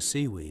swaying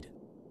seaweed.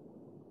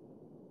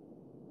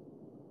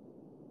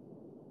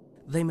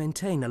 They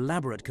maintain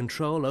elaborate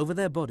control over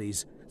their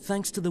bodies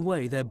thanks to the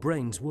way their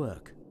brains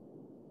work.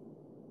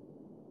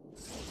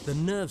 The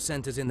nerve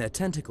centers in their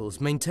tentacles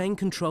maintain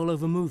control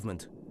over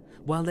movement,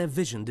 while their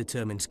vision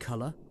determines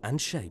color and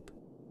shape.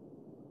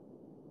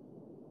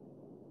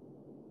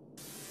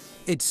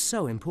 It's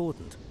so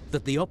important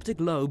that the optic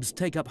lobes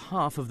take up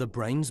half of the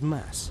brain's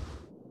mass.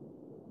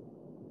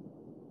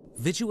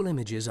 Visual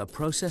images are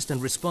processed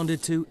and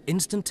responded to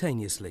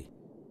instantaneously.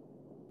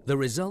 The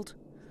result?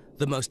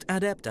 The most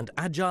adept and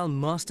agile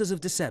masters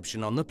of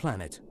deception on the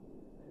planet.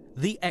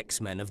 The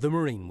X-Men of the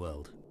marine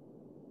world.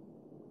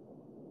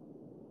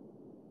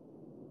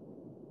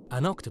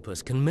 An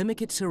octopus can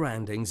mimic its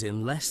surroundings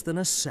in less than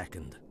a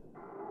second.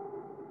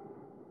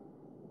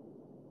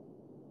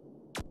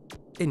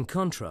 In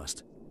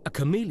contrast, a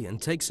chameleon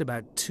takes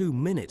about 2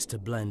 minutes to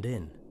blend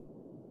in.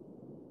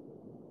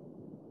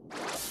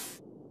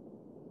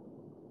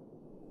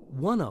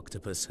 One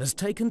octopus has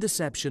taken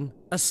deception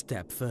a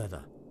step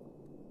further.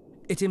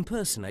 It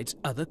impersonates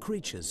other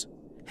creatures,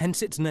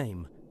 hence its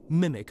name,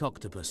 mimic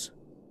octopus.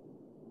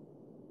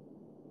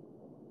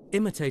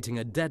 Imitating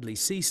a deadly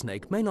sea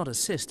snake may not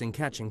assist in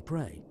catching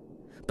prey,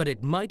 but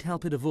it might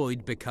help it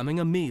avoid becoming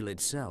a meal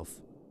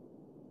itself.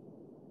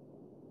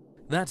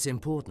 That's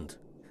important.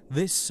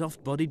 This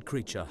soft-bodied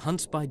creature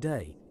hunts by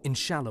day in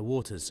shallow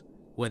waters,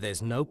 where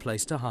there's no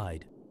place to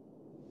hide.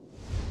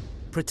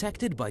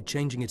 Protected by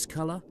changing its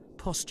color,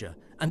 posture,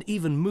 and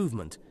even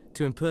movement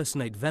to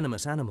impersonate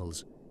venomous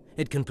animals,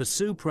 it can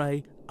pursue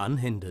prey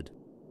unhindered.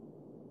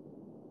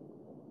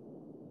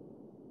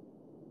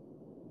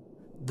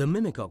 The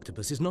mimic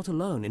octopus is not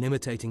alone in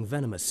imitating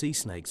venomous sea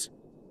snakes.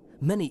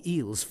 Many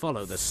eels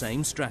follow the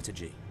same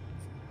strategy.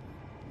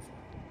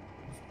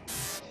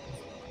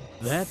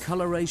 Their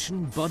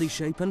coloration, body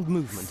shape, and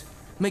movement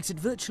makes it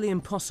virtually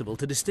impossible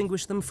to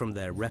distinguish them from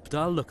their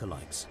reptile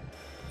lookalikes.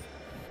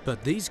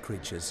 But these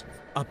creatures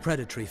are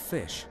predatory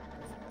fish,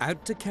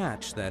 out to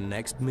catch their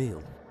next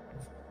meal.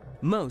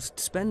 Most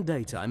spend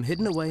daytime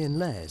hidden away in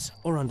lairs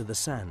or under the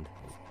sand.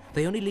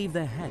 They only leave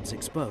their heads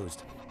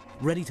exposed,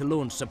 ready to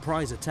launch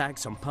surprise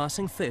attacks on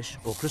passing fish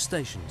or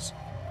crustaceans.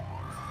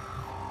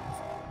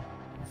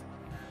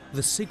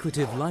 The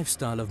secretive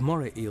lifestyle of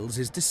moray eels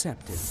is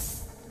deceptive.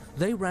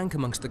 They rank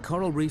amongst the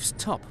coral reef's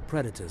top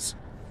predators,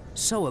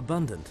 so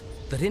abundant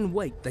that in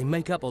weight they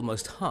make up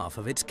almost half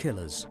of its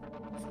killers.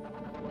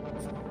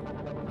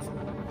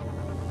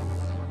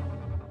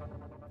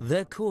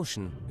 Their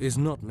caution is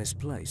not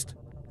misplaced.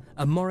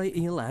 A moray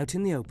eel out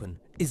in the open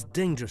is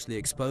dangerously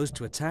exposed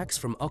to attacks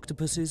from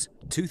octopuses,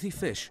 toothy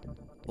fish,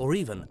 or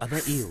even other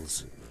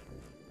eels.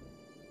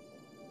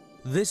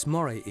 This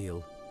moray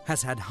eel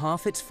has had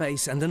half its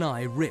face and an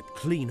eye ripped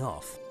clean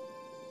off.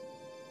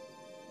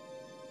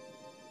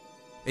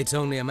 It's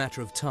only a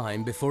matter of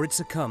time before it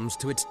succumbs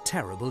to its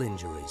terrible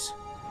injuries.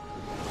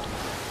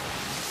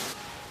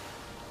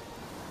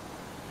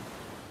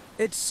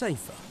 It's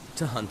safer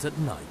to hunt at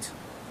night.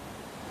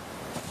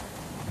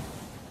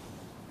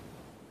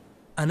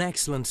 An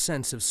excellent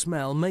sense of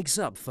smell makes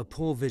up for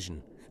poor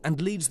vision and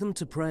leads them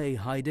to prey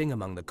hiding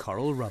among the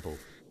coral rubble.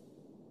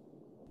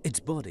 Its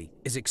body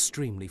is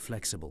extremely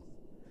flexible.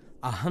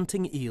 A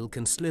hunting eel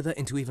can slither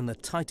into even the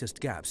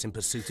tightest gaps in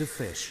pursuit of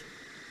fish.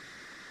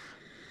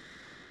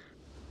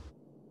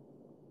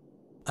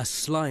 A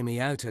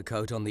slimy outer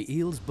coat on the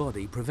eel's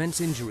body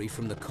prevents injury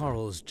from the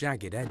coral's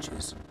jagged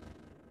edges.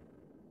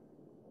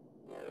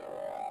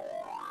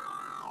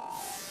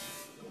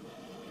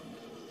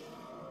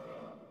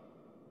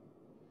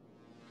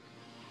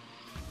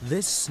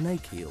 This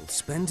snake eel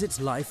spends its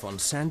life on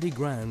sandy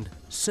ground,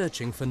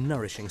 searching for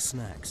nourishing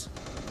snacks.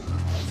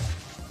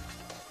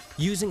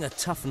 Using a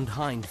toughened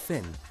hind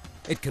fin,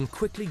 it can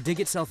quickly dig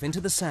itself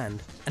into the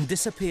sand and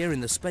disappear in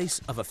the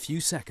space of a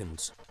few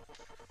seconds.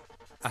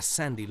 A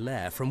sandy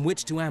lair from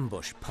which to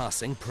ambush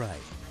passing prey.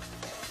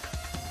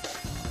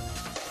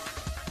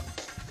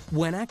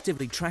 When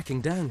actively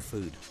tracking down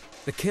food,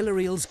 the killer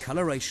eel's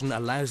coloration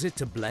allows it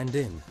to blend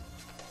in.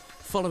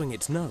 Following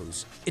its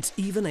nose, it's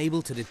even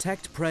able to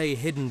detect prey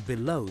hidden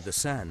below the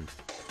sand.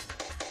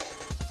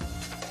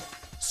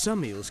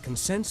 Some eels can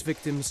sense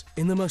victims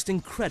in the most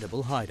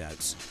incredible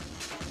hideouts.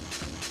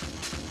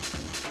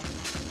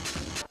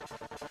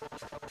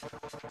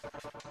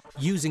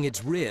 Using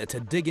its rear to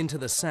dig into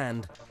the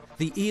sand,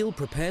 the eel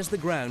prepares the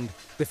ground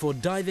before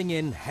diving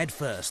in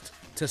headfirst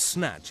to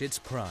snatch its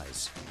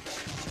prize.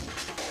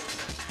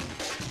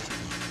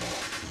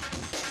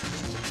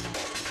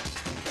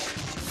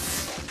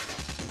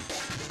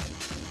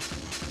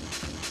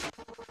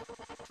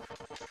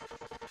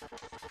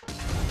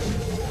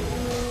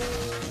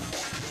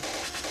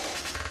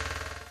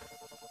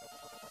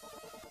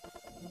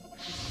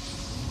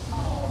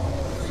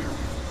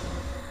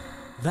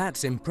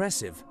 That's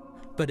impressive,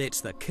 but it's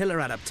the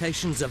killer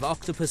adaptations of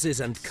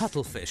octopuses and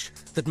cuttlefish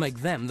that make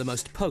them the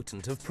most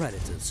potent of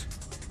predators.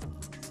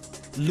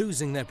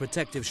 Losing their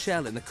protective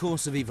shell in the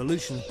course of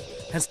evolution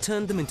has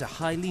turned them into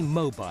highly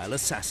mobile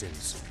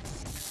assassins.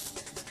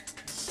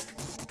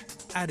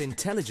 Add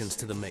intelligence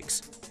to the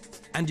mix,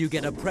 and you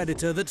get a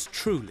predator that's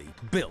truly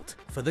built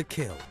for the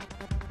kill.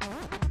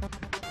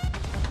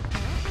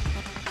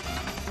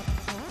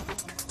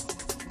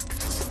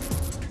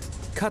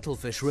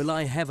 Cuttlefish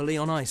rely heavily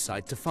on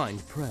eyesight to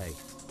find prey,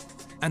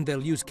 and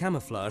they'll use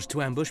camouflage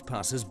to ambush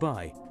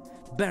passers-by,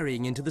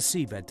 burying into the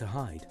seabed to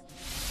hide.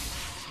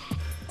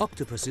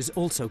 Octopuses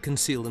also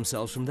conceal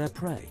themselves from their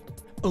prey,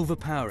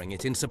 overpowering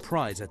it in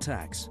surprise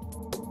attacks.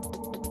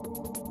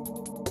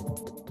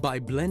 By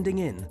blending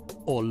in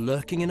or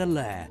lurking in a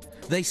lair,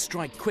 they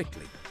strike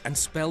quickly and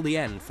spell the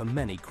end for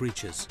many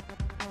creatures.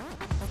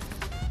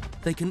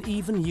 They can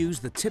even use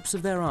the tips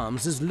of their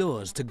arms as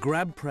lures to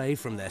grab prey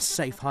from their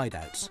safe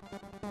hideouts.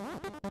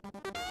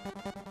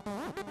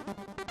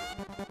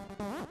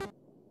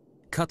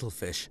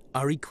 Cuttlefish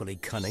are equally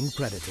cunning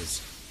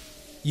predators,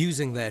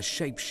 using their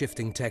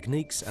shape-shifting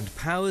techniques and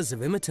powers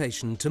of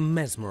imitation to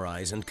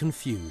mesmerize and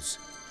confuse.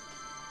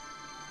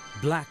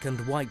 Black and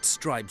white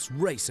stripes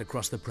race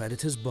across the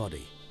predator's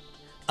body,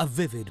 a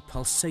vivid,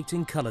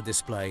 pulsating color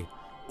display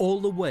all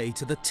the way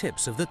to the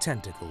tips of the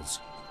tentacles.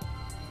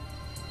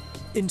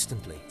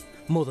 Instantly,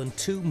 more than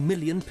 2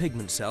 million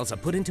pigment cells are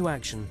put into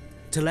action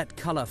to let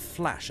color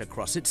flash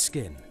across its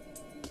skin.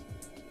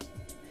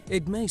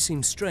 It may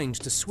seem strange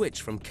to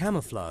switch from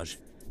camouflage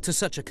to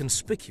such a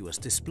conspicuous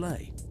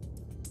display.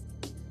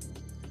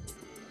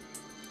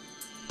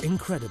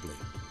 Incredibly,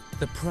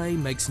 the prey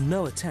makes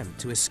no attempt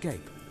to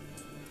escape.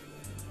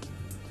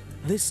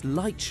 This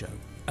light show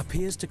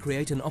appears to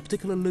create an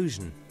optical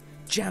illusion,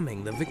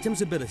 jamming the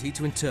victim's ability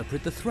to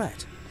interpret the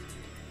threat,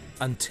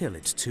 until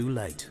it's too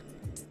late.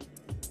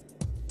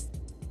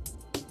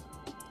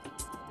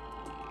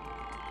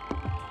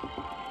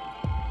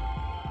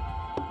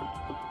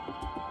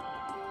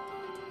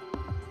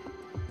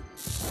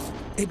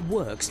 It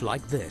works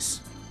like this.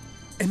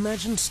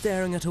 Imagine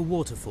staring at a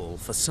waterfall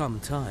for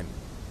some time.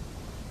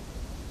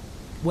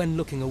 When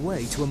looking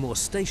away to a more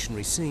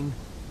stationary scene,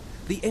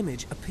 the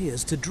image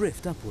appears to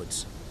drift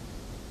upwards.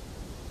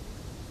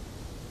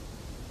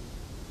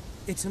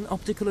 It's an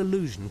optical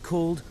illusion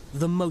called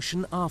the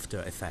motion after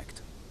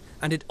effect,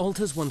 and it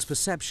alters one's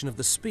perception of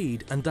the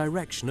speed and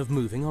direction of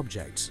moving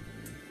objects.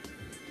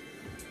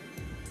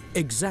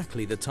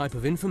 Exactly the type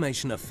of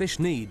information a fish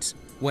needs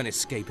when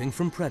escaping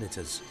from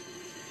predators.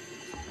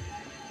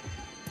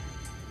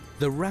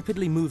 The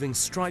rapidly moving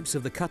stripes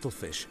of the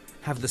cuttlefish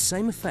have the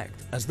same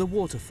effect as the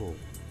waterfall.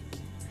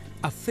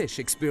 A fish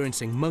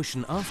experiencing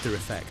motion after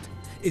effect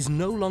is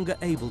no longer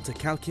able to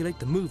calculate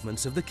the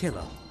movements of the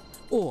killer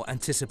or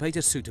anticipate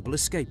a suitable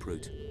escape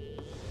route.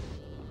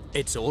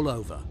 It's all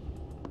over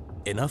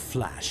in a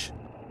flash.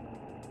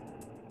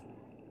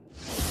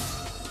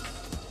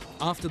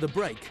 After the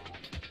break,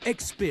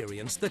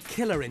 experience the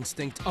killer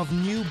instinct of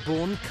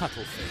newborn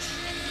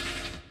cuttlefish.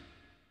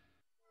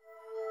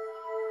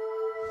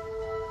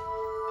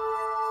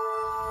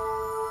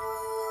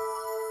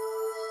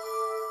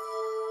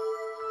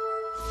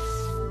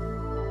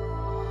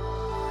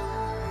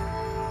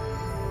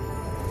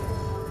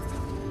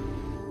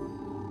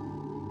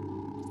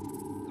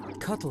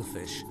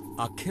 Cuttlefish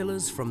are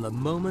killers from the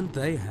moment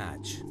they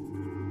hatch.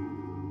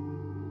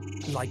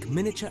 Like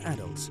miniature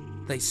adults,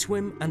 they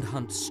swim and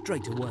hunt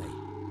straight away,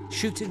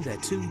 shooting their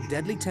 2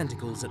 deadly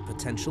tentacles at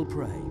potential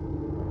prey.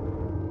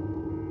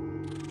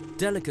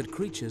 Delicate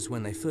creatures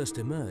when they first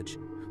emerge,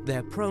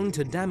 they're prone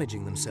to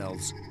damaging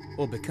themselves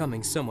or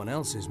becoming someone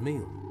else's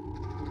meal.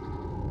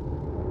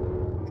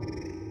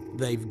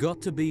 They've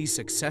got to be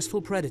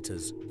successful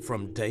predators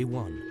from day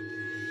one.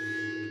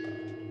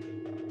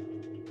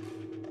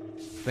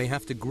 They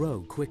have to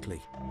grow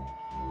quickly.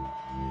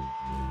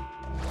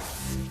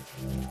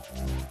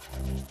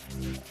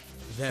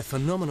 Their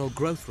phenomenal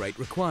growth rate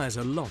requires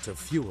a lot of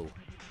fuel,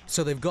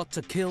 so they've got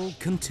to kill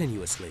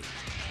continuously.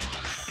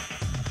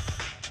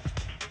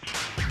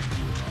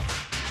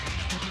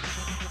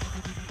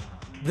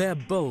 They're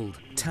bold,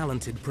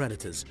 talented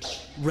predators,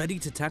 ready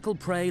to tackle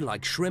prey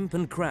like shrimp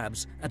and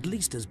crabs at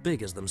least as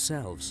big as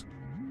themselves.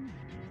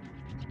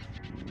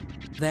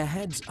 Their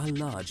heads are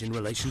large in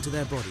relation to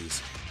their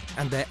bodies,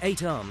 and their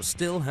 8 arms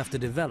still have to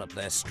develop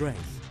their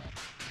strength.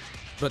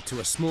 But to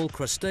a small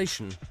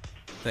crustacean,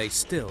 they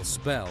still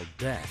spell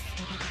death.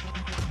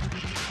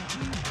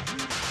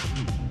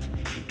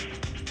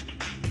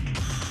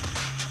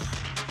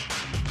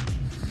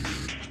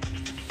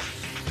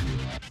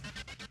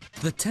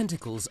 The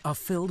tentacles are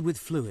filled with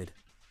fluid.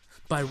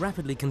 By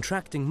rapidly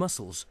contracting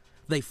muscles,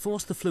 they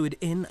force the fluid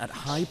in at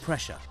high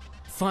pressure,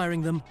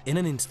 firing them in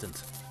an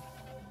instant.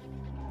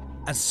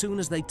 As soon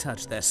as they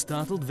touch their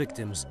startled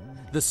victims,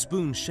 the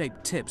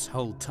spoon-shaped tips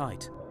hold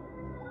tight.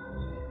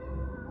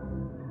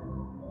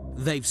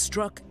 They've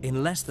struck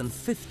in less than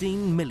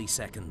 15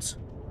 milliseconds.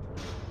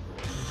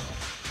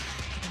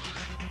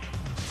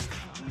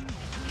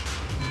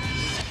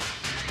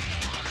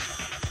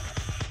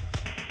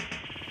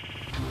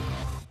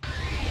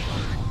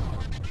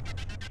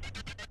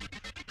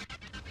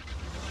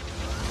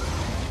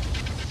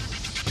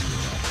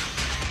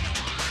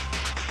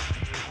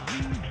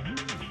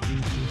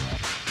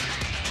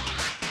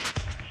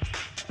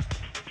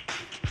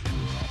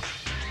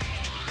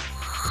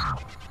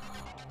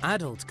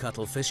 Adult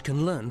cuttlefish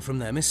can learn from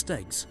their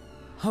mistakes,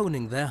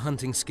 honing their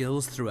hunting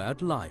skills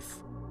throughout life.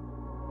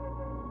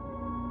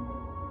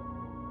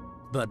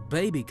 But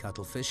baby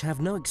cuttlefish have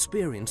no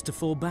experience to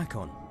fall back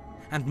on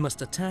and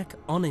must attack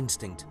on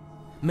instinct,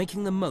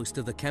 making the most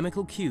of the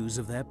chemical cues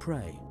of their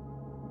prey.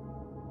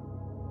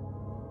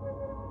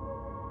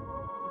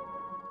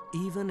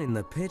 Even in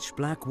the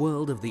pitch-black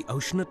world of the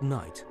ocean at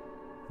night,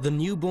 the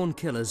newborn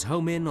killers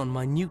home in on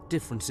minute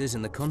differences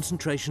in the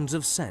concentrations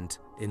of scent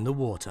in the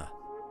water.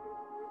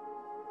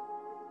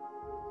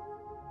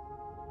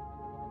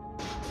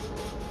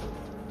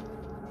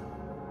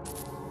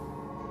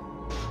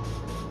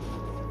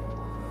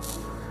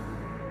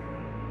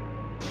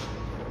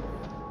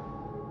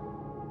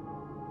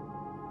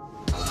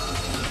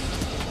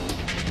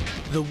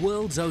 The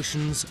world's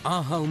oceans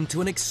are home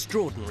to an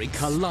extraordinary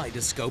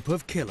kaleidoscope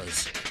of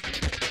killers.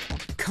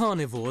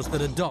 Carnivores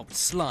that adopt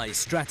sly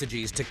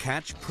strategies to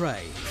catch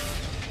prey,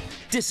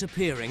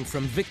 disappearing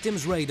from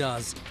victims'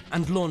 radars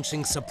and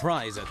launching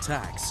surprise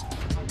attacks.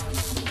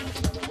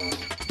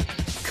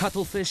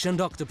 Cuttlefish and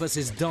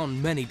octopuses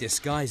don many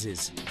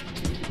disguises.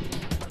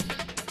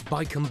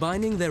 By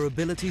combining their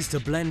abilities to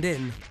blend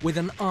in with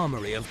an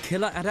armory of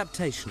killer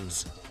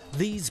adaptations,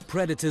 these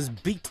predators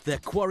beat their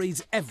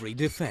quarry's every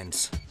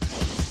defense.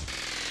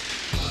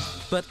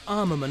 But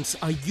armaments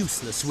are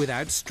useless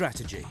without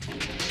strategy.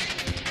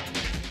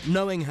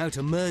 Knowing how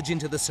to merge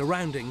into the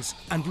surroundings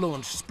and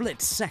launch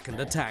split-second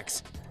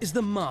attacks is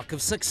the mark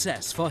of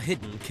success for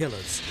hidden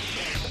killers.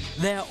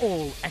 They're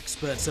all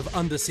experts of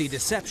undersea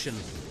deception,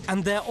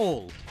 and they're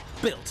all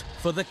built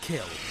for the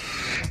kill.